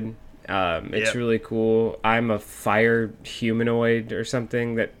seaside. It's really cool. I'm a fire humanoid or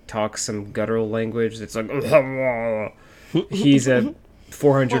something that talks some guttural language. It's like he's a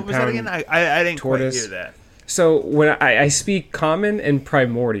 400-pound I didn't tortoise. quite hear that. So when I speak common and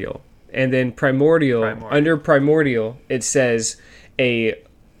primordial, and then under primordial, it says a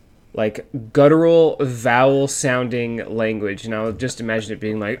guttural vowel sounding language, and I would just imagine it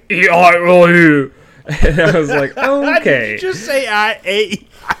being like E-I-O-U. And I was like, okay. Did you just say I-A?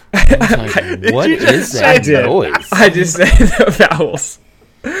 What is that noise? I just said the vowels.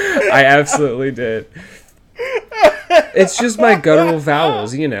 I absolutely did. It's just my guttural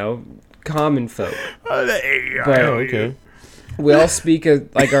vowels, common folk. But Okay. we all speak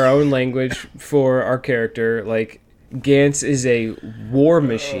our own language for our character. Like Gantz is a war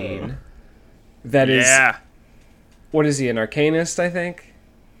machine. That is. What is he? An arcanist, I think.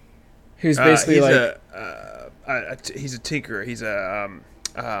 Who's basically he's a tinkerer. He's a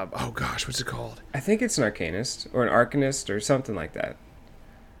oh gosh, what's it called? I think it's an arcanist or an arcanist or something like that.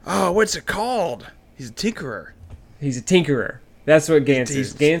 Oh, what's it called? He's a tinkerer. He's a tinkerer. That's what Gantz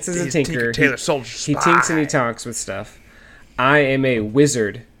is. Gantz is a tinkerer. Taylor Soldier He tinks and he talks with stuff. I am a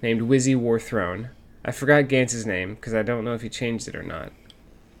wizard named Wizzy Warthrone. I forgot Gantz's name because I don't know if he changed it or not.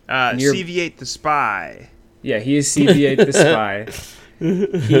 CV8 the Spy. Yeah, he is CV8 the Spy.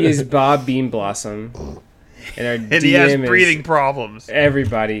 He is Bob Beanblossom. And our DM he has breathing problems.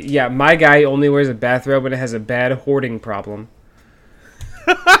 Everybody. Yeah, my guy only wears a bathrobe and has a bad hoarding problem.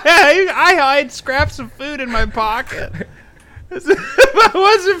 I hide scraps of food in my pocket. I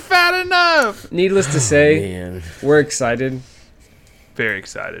wasn't fat enough. Needless to say, we're excited. Very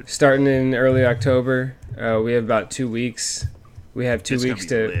excited. Starting in early October, we have about 2 weeks. We have 2 weeks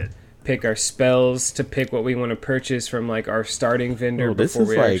to pick our spells, to pick what we want to purchase from our starting vendor before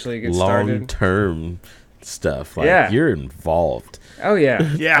we actually get started. Long-term stuff. You're involved. Oh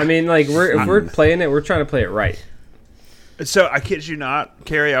yeah. Yeah. I mean, if we're playing it, we're trying to play it right. So I kid you not,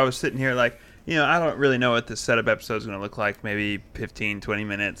 Carrie, I was sitting here I don't really know what this setup episode is going to look like. Maybe 15, 20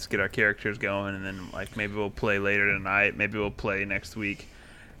 minutes, get our characters going, and then maybe we'll play later tonight. Maybe we'll play next week.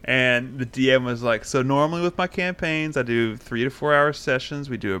 And the DM was like, so normally with my campaigns, I do 3 to 4 hour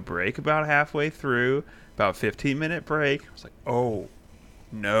sessions. We do a break about halfway through, about 15-minute break. I was like, oh,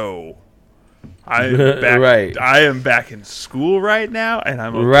 no. I am back in school right now, and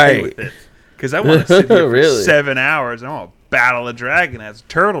I'm okay with it. Because I want to sit here for 7 hours, and I want to battle a dragon as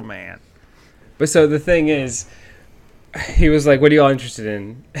Turtle Man. But so the thing is, he was like, what are y'all interested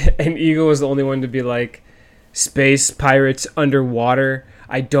in? And Eagle was the only one to be like, space, pirates, underwater.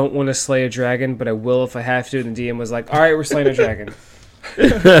 I don't want to slay a dragon, but I will if I have to. And the DM was like, all right, we're slaying a dragon.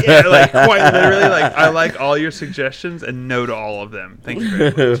 Yeah, quite literally, I like all your suggestions and no to all of them. Thank you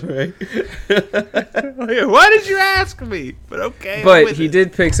very much. Why did you ask me? But okay. But he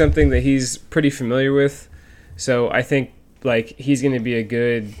did pick something that he's pretty familiar with. So I think, he's going to be a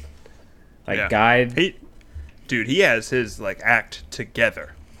good... guide. He has his act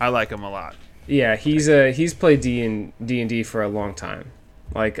together. I like him a lot. Yeah, he's played D&D for a long time,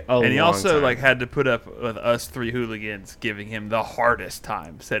 and he also had to put up with us 3 hooligans giving him the hardest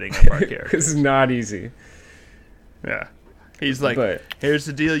time setting up our characters. It's not easy. Yeah, he's like, here's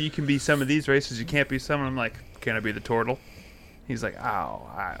the deal: you can be some of these races, you can't be some. And I'm like, can I be the turtle? He's like, oh,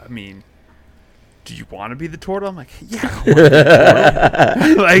 I mean. Do you want to be the turtle? I'm like, yeah,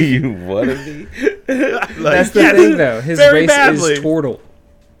 I want to be you want to be? That's the thing, though. His race is turtle.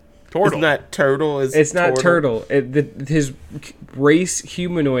 It's not turtle. It's not turtle. His race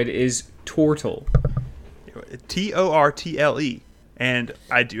humanoid is turtle. Tortle. And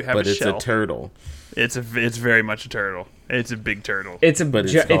I do have a shell. But it's a turtle. It's very much a turtle. It's a big turtle. It's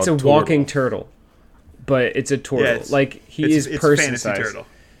a walking turtle. But it's a turtle. Yeah, he is person size. Turtle.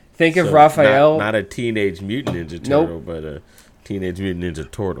 Think of Raphael. Not a Teenage Mutant Ninja Turtle, but a Teenage Mutant Ninja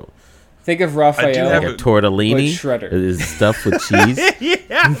Turtle. Think of Raphael. Like a tortellini. Shredder. Is stuff with cheese?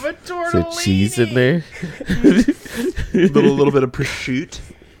 Yeah, but tortellini. So cheese in there. little bit of prosciutto.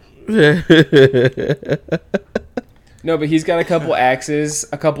 No, but he's got a couple axes,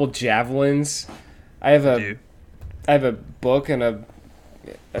 a couple javelins. I have a book and a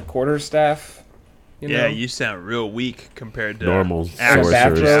quarterstaff. Yeah, you sound real weak compared to normal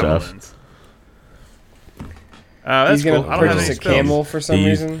sorcerer stuff. That's He's gonna cool. I don't have purchase any a spells. camel for some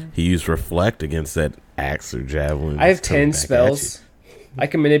reason. He used reflect against that axe or javelin. I have It's coming 10 back at spells. I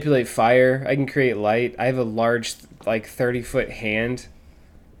can manipulate fire. I can create light. I have a large, like 30-foot hand.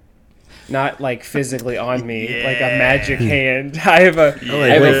 Not like physically on me, like a magic hand. I have a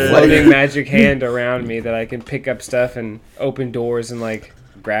floating magic hand around me that I can pick up stuff and open doors and like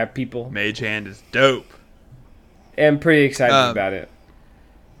grab people. Mage hand is dope. I'm pretty excited about it.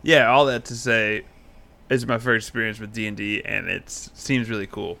 Yeah, all that to say, it's my first experience with D&D, and it seems really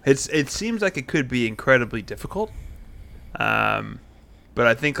cool. It seems like it could be incredibly difficult, but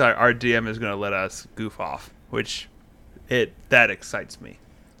I think our DM is going to let us goof off, which that excites me.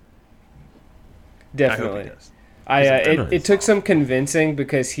 Definitely. I hope he does. It took some convincing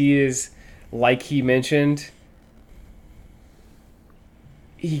because he is, like he mentioned,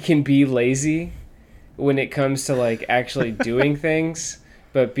 he can be lazy when it comes to like actually doing things.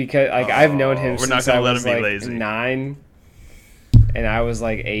 But because like I've known him since I was like 9, and I was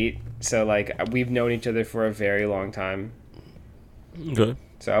like 8, so like we've known each other for a very long time. Okay.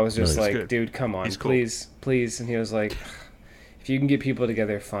 So I was just like, good. dude, come on, Cool. please. And he was like, if you can get people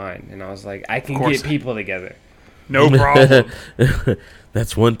together, fine. And I was like, I can get people together. No problem.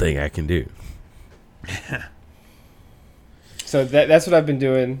 That's one thing I can do. So that's what I've been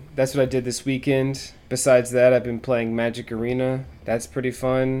doing. That's what I did this weekend. Besides that, I've been playing Magic Arena. That's pretty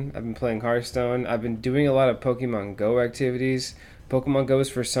fun. I've been playing Hearthstone. I've been doing a lot of Pokemon Go activities. Pokemon Go is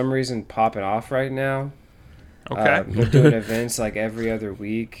for some reason popping off right now. Okay. They're doing events like every other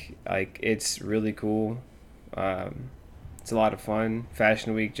week. Like it's really cool. It's a lot of fun.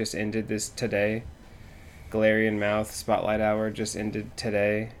 Fashion Week just ended today. Galarian Mouth Spotlight Hour just ended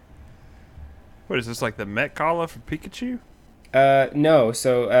today. What is this, like the Met Gala for Pikachu? No.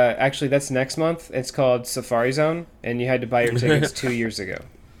 So actually, that's next month. It's called Safari Zone, and you had to buy your tickets 2 years ago.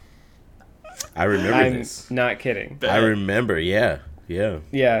 I remember I'm this. not kidding. I remember. Yeah.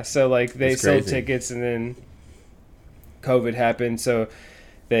 Yeah. So like they That's sold crazy. tickets, and then COVID happened, so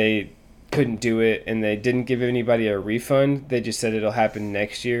they couldn't do it, and they didn't give anybody a refund. They just said it'll happen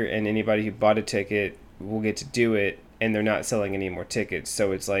next year, and anybody who bought a ticket will get to do it, and they're not selling any more tickets.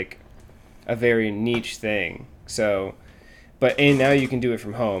 So it's like a very niche thing. So, and now you can do it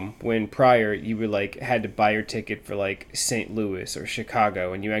from home. When prior you were like had to buy your ticket for like St. Louis or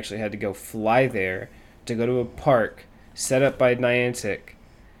Chicago, and you actually had to go fly there to go to a park set up by Niantic,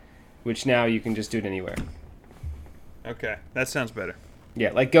 which now you can just do it anywhere. Okay, that sounds better.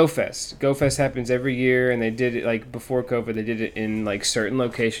 Yeah, like GoFest. GoFest happens every year, and they did it like before COVID. They did it in like certain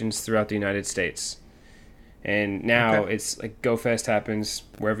locations throughout the United States, and now it's like GoFest happens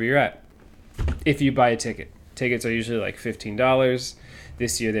wherever you're at. If you buy a ticket, tickets are usually like $15.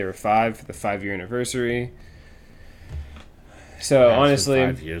 This year they were $5 for the 5-year anniversary. So honestly,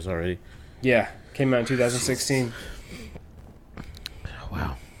 5 years already. yeah, came out in 2016,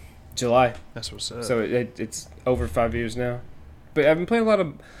 Wow. July. That's what's up. So it's over 5 years now. But I've been playing a lot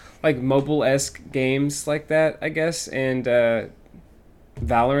of like mobile-esque games like that, I guess, and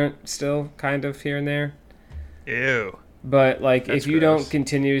Valorant still kind of here and there. Ew. But like That's if you gross. don't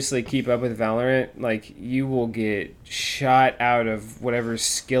continuously keep up with Valorant, like you will get shot out of whatever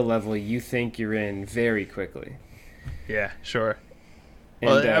skill level you think you're in very quickly. Yeah, sure. And,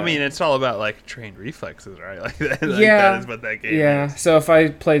 Well, I mean, it's all about like trained reflexes, right? Like, that Yeah. is what that game Yeah, is. so if I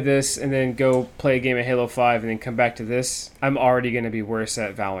play this and then go play a game of Halo 5 and then come back to this, I'm already going to be worse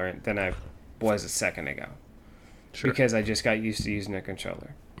at Valorant than I was a second ago. Sure. Because I just got used to using a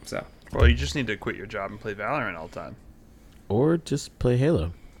controller. So, Well, you just need to quit your job and play Valorant all the time. Or just play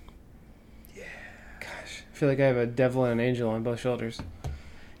Halo. gosh, I feel like I have a devil and an angel on both shoulders.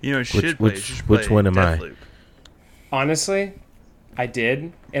 You know, you should play. which- You should which play one am I? Deathloop. Honestly, I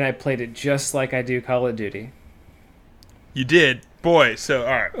did, and I played it just like I do Call of Duty. You did, boy. So,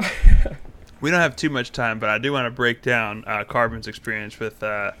 all right. We don't have too much time, but I do want to break down Carbon's experience with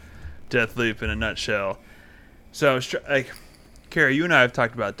Deathloop in a nutshell. So, like, Kara, you and I have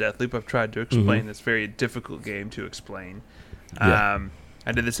talked about Deathloop. I've tried to explain this very difficult game to explain. Yeah.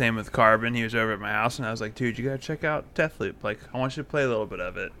 I did the same with Carbon. He was over at my house, and I was like, dude, you got to check out Deathloop. Like, I want you to play a little bit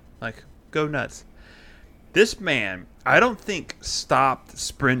of it. Like, go nuts. This man, I don't think, stopped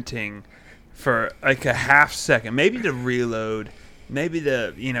sprinting for like a half second, maybe to reload, maybe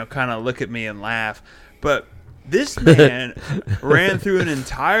to, kind of look at me and laugh. But this man ran through an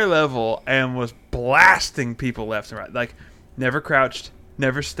entire level and was blasting people left and right. Like, never crouched,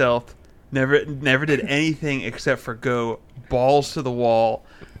 never stealthed, never did anything except for go balls to the wall.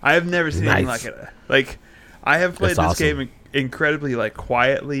 I have never seen anything like Nice. it. Like, I have played That's this awesome. game quietly, like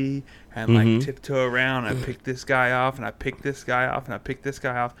quietly, and like tiptoe around. I pick this guy off, and I pick this guy off, and I pick this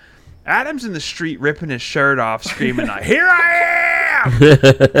guy off. Adam's in the street ripping his shirt off, screaming like, "Here I am!"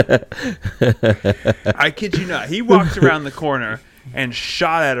 I kid you not. He walked around the corner and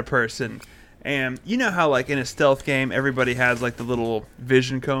shot at a person. And you know how, like, in a stealth game, everybody has, like, the little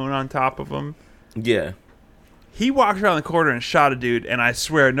vision cone on top of them? Yeah. He walked around the corner and shot a dude, and I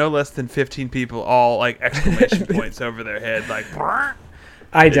swear no less than 15 people, all, like, exclamation points over their head, like, "Brr."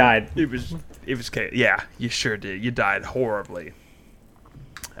 I died. It was yeah, you sure did. You died horribly.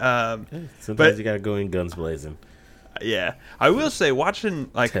 Sometimes But- you gotta go in guns blazing. Yeah, I will say, watching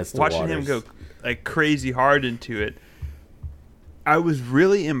him Test the go waters. like crazy hard into it, I was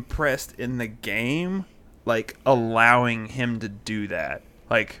really impressed in the game, like allowing him to do that.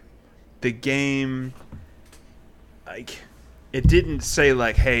 Like the game, like it didn't say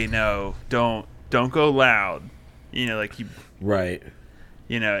like, "Hey, no, don't go loud," you know, like Right.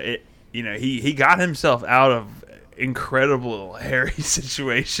 you know it. You know, he got himself out of incredible hairy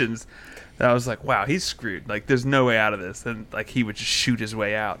situations that I was like, wow, he's screwed. Like, there's no way out of this. And like, he would just shoot his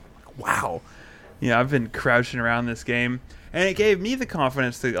way out. Wow. You know, I've been crouching around this game, and it gave me the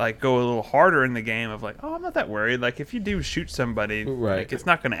confidence to like go a little harder in the game. Of like, oh, I'm not that worried. Like, if you do shoot somebody, Right. like, it's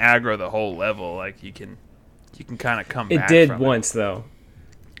not going to aggro the whole level. Like, you can kind of come It back. did from once, though.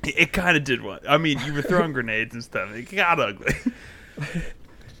 It kind of did once. I mean, you were throwing grenades and stuff. It got ugly.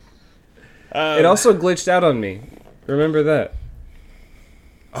 It also glitched out on me. Remember that?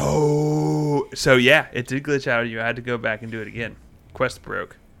 Oh, so yeah, it did glitch out. You had to go back and do it again. Quest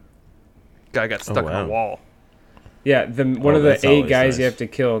broke. Guy got stuck on wow. a wall. Yeah, one of the that's 8 always guys nice. you have to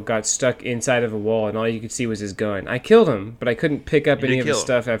kill got stuck inside of a wall, and all you could see was his gun. I killed him, but I couldn't pick up You any did of his kill him.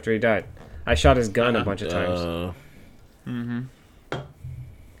 stuff after he died. I shot his gun a bunch of times.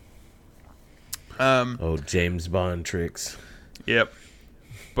 Oh, James Bond tricks. Yep.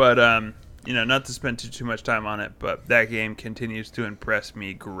 But you know, not to spend too much time on it, but that game continues to impress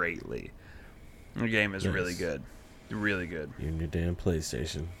me greatly. The game is really Nice. good, really good. You and your damn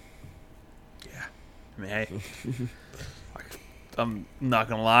PlayStation. Yeah. I mean, hey, I'm not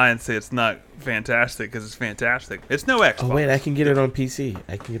gonna lie and say it's not fantastic because it's fantastic. It's no Xbox. Oh wait, I can get it on PC.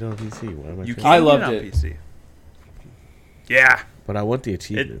 I can get it on PC. Why am I You trying- can I get loved on it. PC. Yeah. But I want the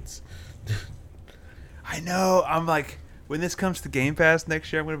achievements. I know. I'm like, when this comes to Game Pass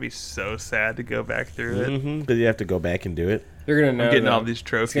next year, I'm going to be so sad to go back through it. Because you have to go back and do it. You're gonna know. I'm getting though. all these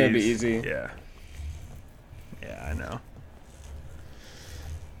trophies. It's gonna be easy. Yeah. Yeah, I know.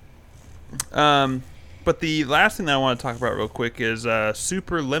 But the last thing that I want to talk about real quick is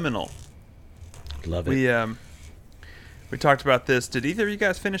Superliminal. Love it. We talked about this. Did either of you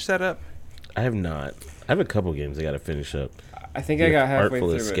guys finish that up? I have not. I have a couple games I got to finish up. I think I got halfway Artful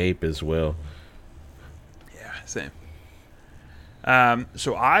through Escape as well. Yeah, same.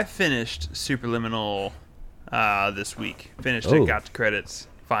 So I finished Superliminal this week. Finished Oh. it, got to credits,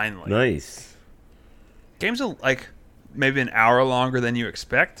 finally. Nice. Game's like maybe an hour longer than you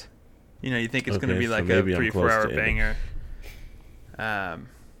expect. You know, you think it's going to Okay, be so like a maybe I'm 3-4 close hour to ending. banger.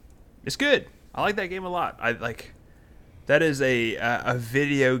 It's good. I like that game a lot. I like that is a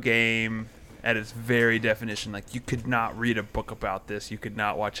video game at its very definition. Like, you could not read a book about this. You could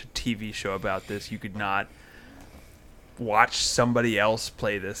not watch a TV show about this. You could not watch somebody else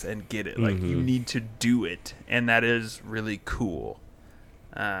play this and get it. Like, you need to do it, and that is really cool.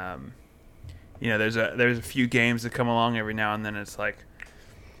 You know, there's a few games that come along every now and then. It's like,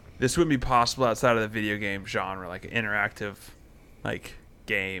 this wouldn't be possible outside of the video game genre, like an interactive, like,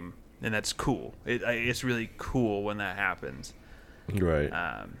 game, and that's cool. It's really cool when that happens. Right.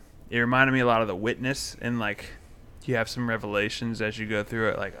 It reminded me a lot of The Witness, and like, you have some revelations as you go through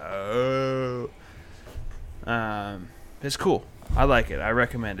it. Like, oh, it's cool. I like it. I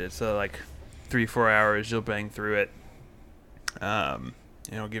recommend it. So like, 3-4 hours, you'll bang through it.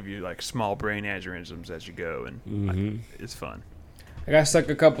 It'll give you like small brain aneurysms as you go, and it's fun. I got stuck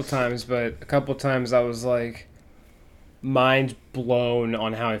a couple times, but a couple times I was like mind blown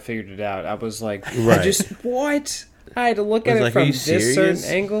on how I figured it out. I was like, Right. what? I had to look I at was it like, are from you this serious? certain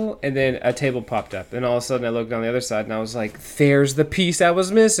angle, and then a table popped up. And all of a sudden I looked on the other side, and I was like, there's the piece I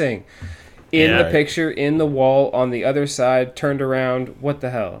was missing. In Yeah. the picture, in the wall, on the other side, turned around. What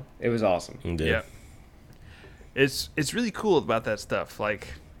the hell? It was awesome. Yeah. It's really cool about that stuff. Like,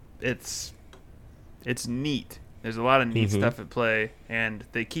 it's neat. There's a lot of neat stuff at play, and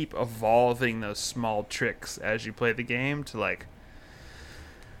they keep evolving those small tricks as you play the game to, like,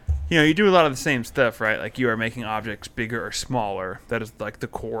 you know, you do a lot of the same stuff, right? Like, you are making objects bigger or smaller. That is like the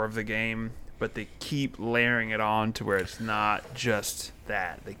core of the game, but they keep layering it on to where it's not just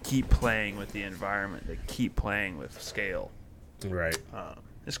that. They keep playing with the environment. They keep playing with scale. Right.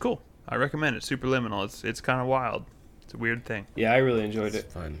 It's cool. I recommend it. Superliminal. It's kind of wild. It's a weird thing. Yeah, I really enjoyed it.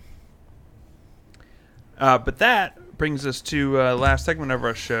 Fun. But that brings us to last segment of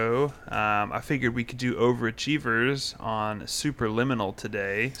our show. I figured we could do overachievers on Superliminal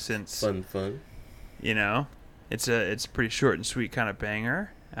today, since Fun. you know it's a pretty short and sweet kind of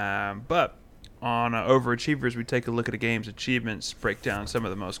banger. But on overachievers, we take a look at a game's achievements, break down some of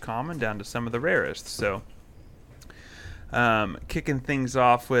the most common down to some of the rarest. So, kicking things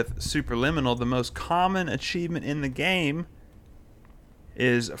off with Superliminal, the most common achievement in the game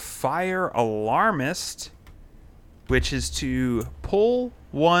is Fire Alarmist, which is to pull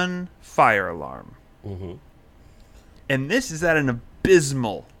one fire alarm. Mm-hmm. And this is at an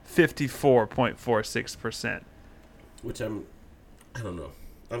abysmal 54.46%. Which I don't know.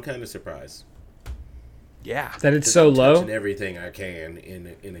 I'm kind of surprised. Yeah. That it's so I'm low. touching everything I can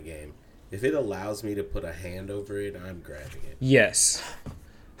in a game. If it allows me to put a hand over it, I'm grabbing it. Yes.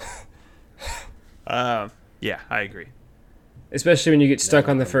 Yeah, I agree. Especially when you get stuck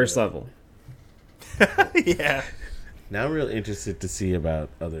No, on the I'm first really- level. Yeah. Now I'm real interested to see about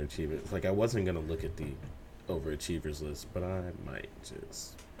other achievements. Like, I wasn't going to look at the overachievers list, but I might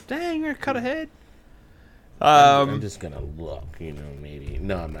just... Dang, you're cut ahead. I'm just going to look, maybe.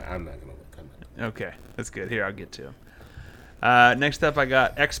 No, I'm not going to look. Okay, that's good. Here, I'll get to him. Next up, I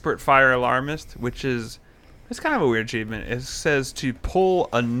got Expert Fire Alarmist, which is... It's kind of a weird achievement. It says to pull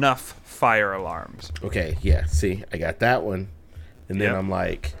enough fire alarms. Okay, yeah, see, I got that one. And then Yep. I'm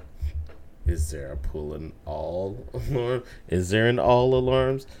like, is there a pull in all alarm? Is there an all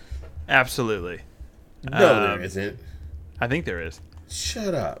alarms? Absolutely. No, there isn't. I think there is.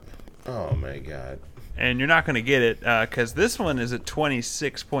 Shut up. Oh, my God. And you're not going to get it because this one is at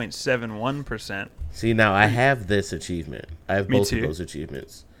 26.71%. See, now I have this achievement. I have Me both too. of those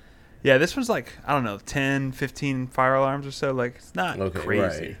achievements. Yeah, this one's like, I don't know, 10, 15 fire alarms or so. Like, it's not Okay,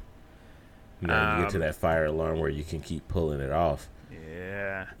 crazy. right. Now you get to that fire alarm where you can keep pulling it off.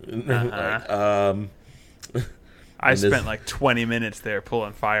 Yeah. Like, I and this- spent like 20 minutes there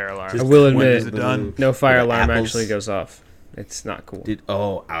pulling fire alarms. Just I will When admit, is it done? no fire The alarm apples. actually goes off. It's not cool.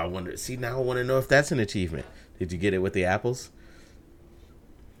 I wonder. See, now I want to know if that's an achievement. Did you get it with the apples?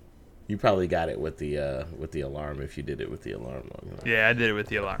 You probably got it with the alarm if you did it with the alarm long enough. Yeah, I did it with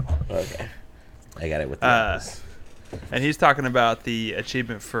the alarm. Okay. I got it with the apples. And he's talking about the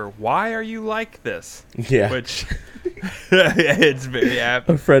achievement for why are you like this? Yeah. Which it's very apt.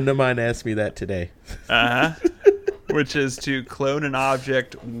 A friend of mine asked me that today. Which is to clone an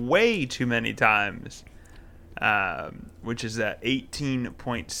object way too many times. Which is at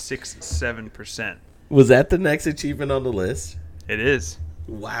 18.67%. Was that the next achievement on the list? It is.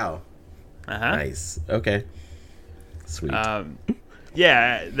 Wow. Uh-huh. Nice. Okay. Sweet.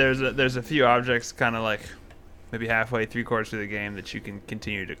 Yeah, there's a few objects kind of like maybe halfway, 3/4 through the game that you can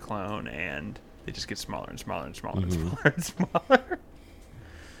continue to clone, and they just get smaller and smaller and smaller and smaller and smaller.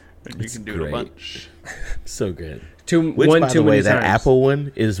 And you It's can do it great. a bunch. So good. Which, By too the way, many that times. Apple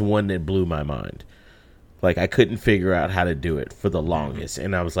one is one that blew my mind. Like, I couldn't figure out how to do it for the longest.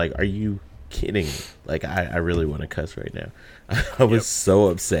 And I was like, are you kidding me? Like, I really want to cuss right now. I was so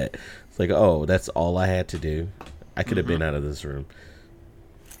upset. It's like, oh, that's all I had to do. I could have been out of this room.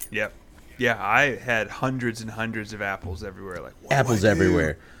 Yep. Yeah, I had hundreds and hundreds of apples everywhere. Like, what do Apples I do?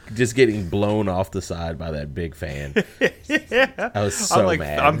 everywhere. Just getting blown off the side by that big fan. Yeah. I was so I'm like,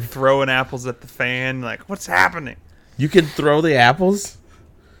 mad. I'm throwing apples at the fan. Like, what's happening? You can throw the apples?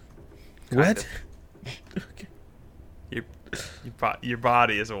 Kind What? of. Your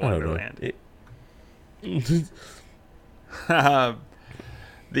body is a I don't know. wonderland.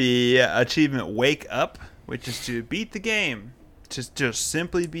 The achievement Wake Up, which is to beat the game. Just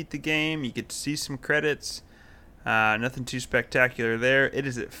simply beat the game. You get to see some credits. Nothing too spectacular there. It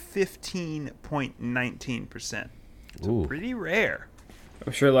is at 15.19%. Ooh. Pretty rare.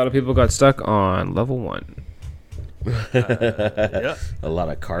 I'm sure a lot of people got stuck on level 1. Yep. A lot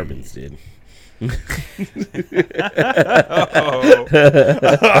of carbons did. Oh,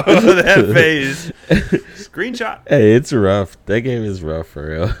 that phase. Screenshot. Hey, it's rough. That game is rough for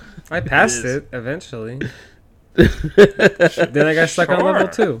real. I passed is. it eventually. Then I got stuck on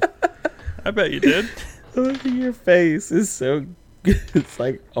level Sure. 2. I bet you did. Look at your face. It's so good. It's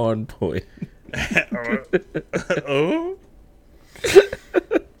like on point. Oh.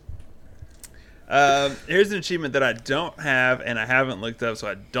 Here's an achievement that I don't have and I haven't looked up, so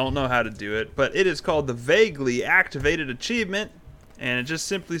I don't know how to do it. But it is called the Vaguely Activated Achievement, and it just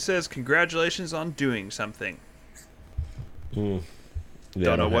simply says, "Congratulations on doing something." Yeah,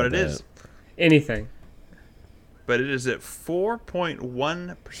 Don't know what it have is, that. Anything. but it is at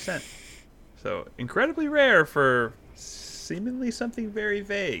 4.1%. So incredibly rare for seemingly something very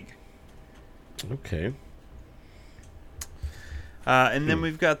vague. Okay. And then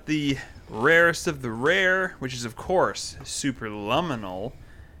we've got the rarest of the rare, which is, of course, Superliminal,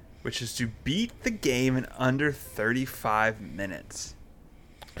 which is to beat the game in under 35 minutes.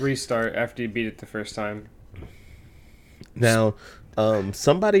 Restart after you beat it the first time. Now,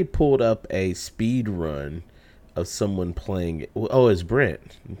 somebody pulled up a speed run of someone playing. Oh, it's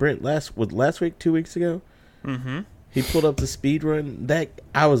Brent. Brent last week, 2 weeks ago. Mm-hmm. He pulled up the speed run. That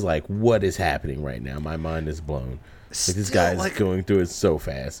I was like, "What is happening right now? My mind is blown." Like, this guy's going through it so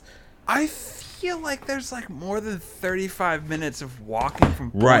fast. I feel like there's like more than 35 minutes of walking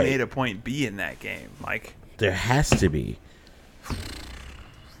from point A to point B in that game. Like, there has to be.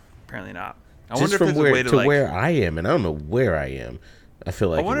 Apparently not. I Just wonder if from there's where a way to like, where I am, and I don't know where I am. I feel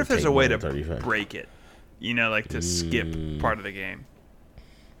like I wonder if there's a way to 35. break it. You know, like to skip part of the game.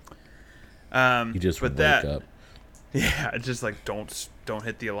 You just but wake that, up. Yeah, just like don't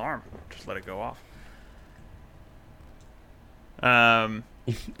hit the alarm. Just let it go off.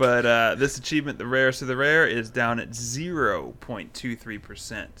 But this achievement, the rarest of the rare, is down at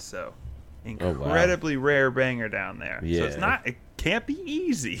 0.23%. So incredibly rare banger down there. Yeah. So it can't be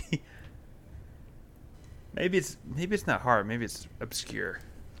easy. Maybe it's not hard. Maybe it's obscure.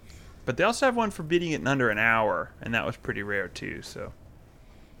 But they also have one for beating it in under an hour, and that was pretty rare too. So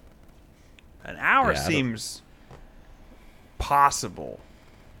an hour seems possible.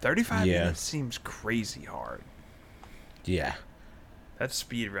 35 minutes seems crazy hard. Yeah. That's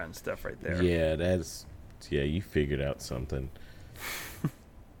speedrun stuff right there. Yeah, you figured out something.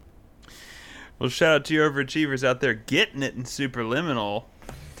 Well, shout out to you overachievers out there getting it in Superliminal,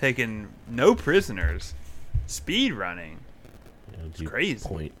 taking no prisoners, speed running. It's crazy.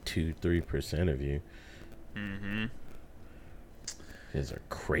 0.23% of you. Mm-hmm. You guys are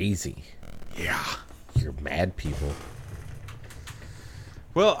crazy. Yeah. You're mad people.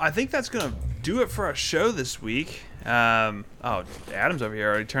 Well, I think that's going to do it for our show this week. Adam's over here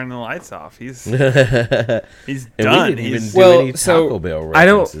already turning the lights off. He's done. We didn't even do any Taco Bell I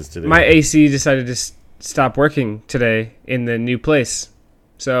references today. My AC decided to stop working today in the new place.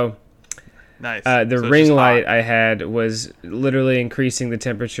 So nice. The ring light I had was literally increasing the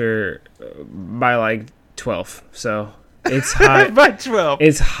temperature by like 12. So it's hot. By 12.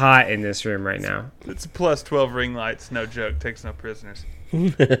 It's hot in this room right now. It's plus 12 ring lights. No joke. Takes no prisoners.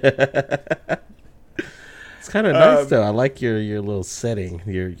 It's kind of nice though. I like your little setting,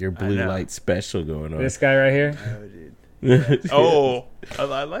 your blue light special going on. This guy right here. Oh, dude.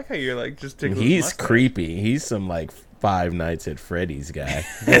 I like how you're like just tickling. He's creepy. He's some like Five Nights at Freddy's guy.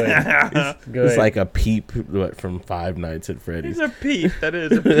 Good. He's like a Peep from Five Nights at Freddy's. He's a Peep. That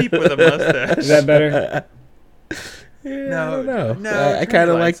is a Peep with a mustache. Is that better? Yeah, I don't know. I kind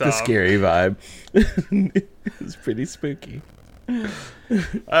of like the scary vibe. It's pretty spooky. All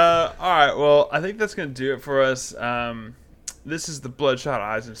right, well, I think that's going to do it for us. This is the Bloodshot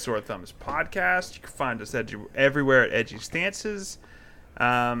Eyes and Sore Thumbs podcast. You can find us everywhere at Edgy Stances.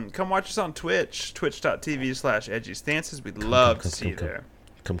 Come watch us on Twitch, twitch.tv/Edgy Stances. We'd love to see you there.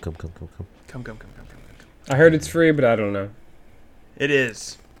 Come. I heard it's free, but I don't know. It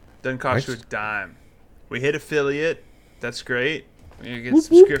is. Doesn't cost you a dime. We hit affiliate. That's great. We're going to get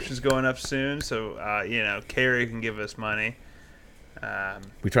subscriptions going up soon, so, Carrie can give us money.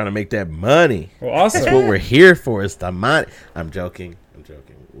 We're trying to make that money. Well, awesome. That's what we're here for, is the money. I'm joking.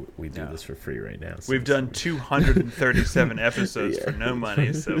 We do this for free right now. We've done 237 episodes for no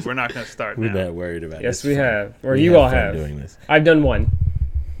money, so we're not going to start now. We're not worried about it. Yes, we have. Or you all have. Doing this. I've done one.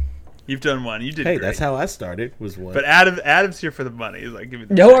 You've done one. You did Hey, great. that's how I started, was one. But Adam's here for the money. He's like, give me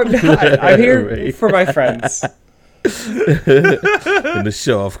the No, I'm not. I'm here for my friends. And to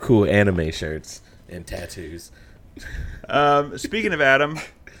show off cool anime shirts and tattoos. Speaking of Adam,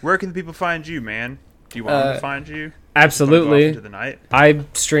 where can people find you, man? Do you want them to find you? Absolutely. Into the night? I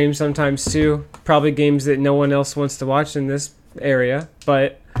stream sometimes too. Probably games that no one else wants to watch in this area.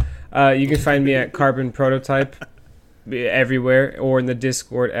 But you can find me at Carbon Prototype everywhere, or in the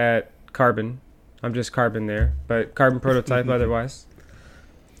Discord at Carbon. I'm just Carbon there, but Carbon Prototype otherwise.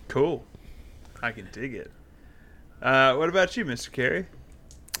 Cool. I can dig it. What about you, Mr. Carey?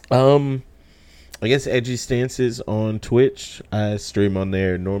 I guess Edgy Stances on Twitch. I stream on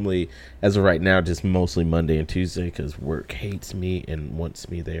there normally, as of right now, just mostly Monday and Tuesday because work hates me and wants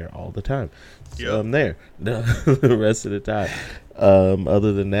me there all the time. So I'm there the rest of the time.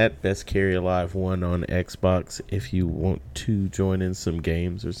 Other than that, Best Carry Alive 1 on Xbox. If you want to join in some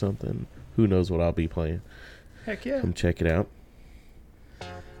games or something, who knows what I'll be playing. Heck yeah. Come check it out.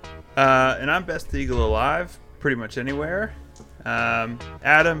 And I'm Best Eagle Alive, pretty much anywhere.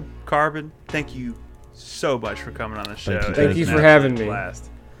 Adam, Carbon, thank you so much for coming on the show. Thank you. Thank you for having me.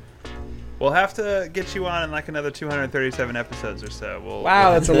 Blast. We'll have to get you on in like another 237 episodes or so.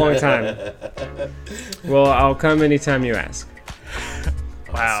 Wow, that's a long time. Well, I'll come anytime you ask.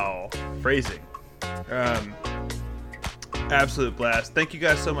 Wow, phrasing. Absolute blast. Thank you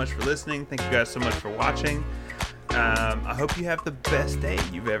guys so much for listening. Thank you guys so much for watching. I hope you have the best day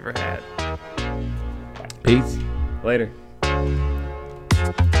you've ever had. Peace. Later.